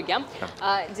ചോദ്യം ഞാൻ ചോദിക്കാം.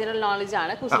 ജനറൽ നോളജ്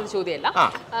ആണ്, കുസൃതി ചോദ്യമല്ല.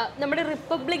 നമ്മുടെ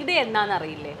റിപ്പബ്ലിക് ഡേ എന്നാന്ന്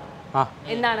അറിയില്ലേ?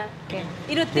 എന്താണ്?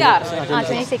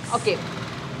 26. ഓക്കെ,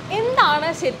 എന്താണ്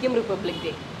ശരിക്കും റിപ്പബ്ലിക്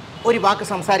ഡേ? ഒരു വാക്ക്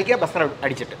സംസാരിക്കുക ബസർ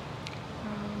അടിച്ചിട്ട്.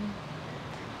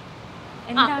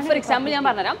 ഫോർ എക്സാമ്പിൾ ഞാൻ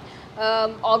പറഞ്ഞുതരാം.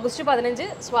 ഓഗസ്റ്റ് 15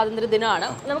 സ്വാതന്ത്ര്യ ദിനമാണ്,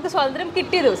 നമുക്ക് സ്വാതന്ത്ര്യം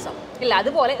കിട്ടിയ ദിവസം ഇല്ല.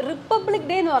 അതുപോലെ റിപ്പബ്ലിക്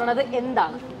ഡേ എന്ന് പറയുന്നത്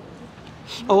എന്താണ്?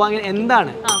 ഓ, അങ്ങനെ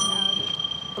എന്താണ്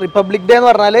റിപ്പബ്ലിക് ഡേ എന്ന്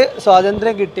പറഞ്ഞാല്?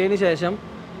 സ്വാതന്ത്ര്യം കിട്ടിയതിന് ശേഷം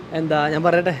എന്താ ഞാൻ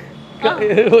പറയട്ടെ,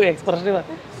 എക്സ്പ്രഷൻ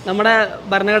നമ്മുടെ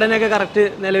ഭരണഘടനയൊക്കെ കറക്റ്റ്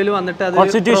നിലവിൽ വന്നിട്ട് അത്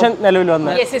കോൺസ്റ്റിറ്റ്യൂഷൻ നിലവിൽ വന്ന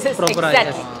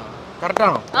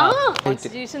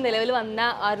കോൺസ്റ്റിറ്റ്യൂഷൻ നിലവിൽ വന്ന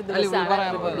ആ ഒരു ദിവസമാണ്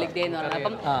റിപ്പബ്ലിക് ഡേ എന്ന് പറയുന്നത്.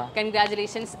 അപ്പം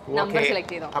കൺഗ്രാറ്റുലേഷൻസ്. നമ്പർ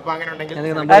സെലക്ട് ചെയ്തോ. അപ്പൊ അങ്ങനെ ഉണ്ടെങ്കിൽ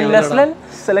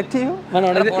സെലക്ട് ചെയ്യൂ.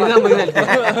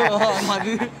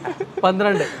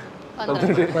 12.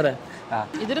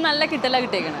 ഇതൊരു നല്ല കിട്ടല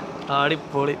കിട്ടിയേക്കണം.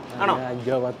 ആടിപ്പൊളി. ആണോ?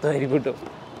 5 10 കിട്ടും.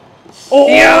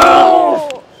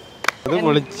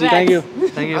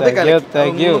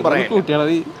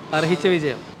 കുട്ടികളത് അർഹിച്ച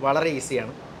വിജയം. വളരെ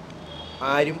ഈസിയാണ്.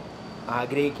 ആരും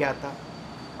ആഗ്രഹിക്കാത്ത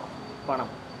പണം.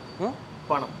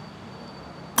 പണം.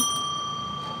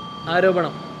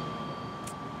 ആരോപണം.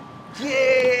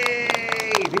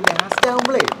 ഇത് ലാസ്റ്റ്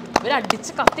ആവുമ്പോഴേ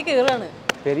ഇവരടിച്ച് കത്തി കയറാണ്.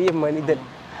 പെരിയ മനിതൻ.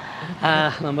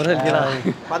 Number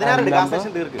 16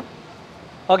 cassation തീർക്ക്.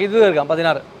 ഓക്കെ, ഇത് തീർക്കാം.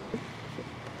 16.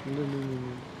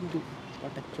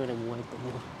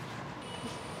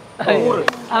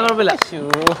 കുഴപ്പമില്ല.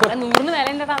 100-ന് വില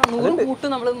ഉണ്ടാ 100 കൂട്ടും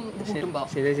നമ്മള് കൂട്ടുമ്പോ.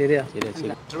 ശരിയാ.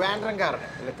 ട്രിവാൻഡ്രംകാരന്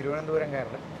അല്ല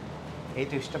തിരുവനന്തപുരംകാരന്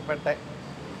ഏറ്റവും ഇഷ്ടപ്പെട്ട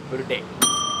ഒരു ഡേ.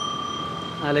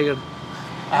 നിങ്ങൾക്ക്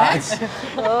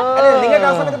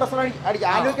ആ സമയത്ത് ബസ്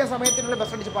ആലോചിക്കാൻ സമയത്തിനുള്ള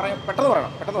ബസ് അടിച്ച് പറയാം. പെട്ടെന്ന്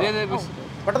പറയണം.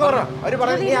 അവര്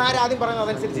പറയുന്നത് നീ ആരാദ്യം പറയുന്നത്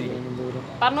അതനുസരിച്ചിരിക്കും.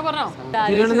 പറഞ്ഞോ.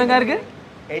 തിരുവനന്തപുരംകാർക്ക്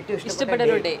ഏറ്റവും ഇഷ്ടപ്പെട്ട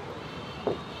ഒരു ഡേ.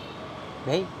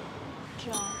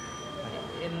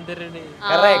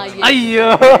 അയ്യോ,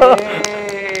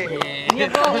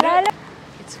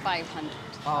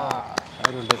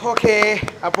 ഓക്കെ.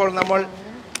 അപ്പോൾ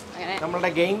നമ്മളുടെ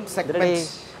ഗെയിം സെഗ്മെന്റ്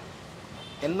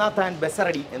എന്നാ താൻ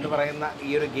ബെസറടി എന്ന് പറയുന്ന ഈ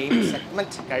ഒരു ഗെയിം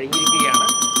സെഗ്മെന്റ് കഴിഞ്ഞിരിക്കുകയാണ്.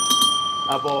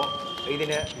 അപ്പോൾ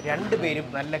ഇതിന് 2 പേരും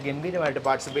നല്ല ഗംഭീരമായിട്ട്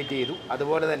പാർട്ടിസിപ്പേറ്റ് ചെയ്തു.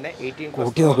 അതുപോലെ തന്നെ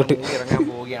 18+ ഇറങ്ങാൻ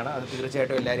പോവുകയാണ്. അത്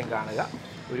തീർച്ചയായിട്ടും എല്ലാവരും കാണുക.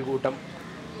 ഒരു കൂട്ടം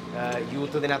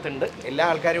യൂത്ത് ഇതിനകത്തുണ്ട്, എല്ലാ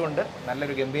ആൾക്കാരും ഉണ്ട്.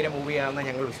 നല്ലൊരു ഗംഭീര മൂവിയാണെന്ന്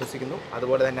ഞങ്ങൾ വിശ്വസിക്കുന്നു.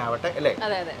 അതുപോലെ തന്നെ ആവട്ടെ അല്ലേ?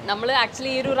 അതെ. നമ്മൾ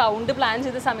ആക്ച്വലി ഈ ഒരു റൗണ്ട് പ്ലാൻ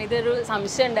ചെയ്ത സമയത്ത് ഒരു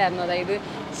സംശയം ഉണ്ടായിരുന്നു. അതായത്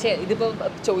ഇതിപ്പോൾ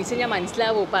ചോദിച്ചാൽ ഞാൻ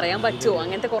മനസ്സിലാവോ, പറയാൻ പറ്റുമോ,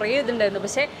 അങ്ങനത്തെ കുറേ ഇതുണ്ടായിരുന്നു.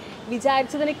 പക്ഷേ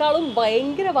വിചാരിച്ചതിനേക്കാളും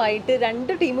ഭയങ്കരമായിട്ട്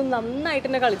 2 ടീമും നന്നായിട്ട്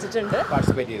തന്നെ കളിച്ചിട്ടുണ്ട്.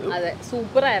 പാർട്ടിസിപ്പേറ്റ് ചെയ്തു. അതെ,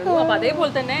 സൂപ്പർ ആയിരുന്നു. അപ്പോൾ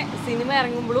അതേപോലെ തന്നെ സിനിമ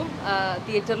ഇറങ്ങുമ്പോഴും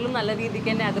തിയേറ്ററിലും നല്ല രീതിക്ക്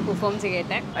തന്നെ അത് പെർഫോം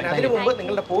ചെയ്യട്ടെ. അതിനു മുമ്പ്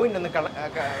നിങ്ങളുടെ പോയിന്റ് ഒന്ന്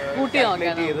കൂട്ടി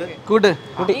നോക്കാം.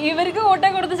 ഇവർക്ക് കോട്ട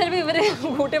കൊടുത്ത് ചിലപ്പോൾ ഇവര്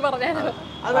കൂട്ടി പറഞ്ഞായിരുന്നു.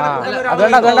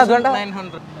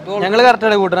 ഞങ്ങൾ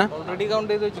കറക്റ്റാണ് കൂട്ടണേ. ഓൾറെഡി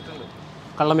കൗണ്ട് ചെയ്ത് വെച്ചിട്ടുണ്ട്.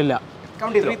 കള്ളമില്ല.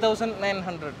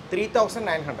 3900.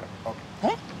 3900. ഓക്കെ,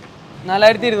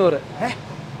 4200.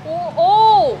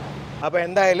 അപ്പോൾ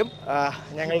എന്തായാലും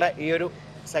ഞങ്ങളുടെ ഈ ഒരു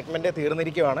സെഗ്മെന്റ്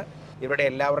തീർന്നിരിക്കുകയാണ്.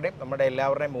 നമ്മുടെ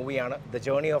എല്ലാവരുടെയും മൂവിയാണ് ദ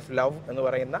ജേർണി ഓഫ് ലവ് എന്ന്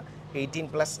പറയുന്ന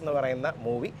 18+ എന്ന് പറയുന്ന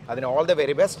മൂവി. അതിന് all the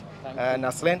very best.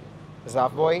 Naslen,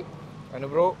 സാഫ്ബോയ്,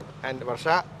 അനുബ്രോ and Varsha,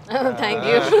 thank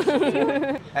you.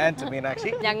 And Meenakshi.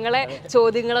 ഞങ്ങളെ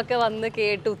ചോദ്യങ്ങളൊക്കെ വന്ന്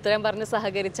കേട്ട് ഉത്തരം പറഞ്ഞ്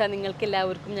സഹകരിച്ച നിങ്ങൾക്ക്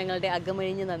എല്ലാവർക്കും ഞങ്ങളുടെ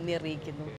അകമഴിഞ്ഞ് നന്ദി അറിയിക്കുന്നു.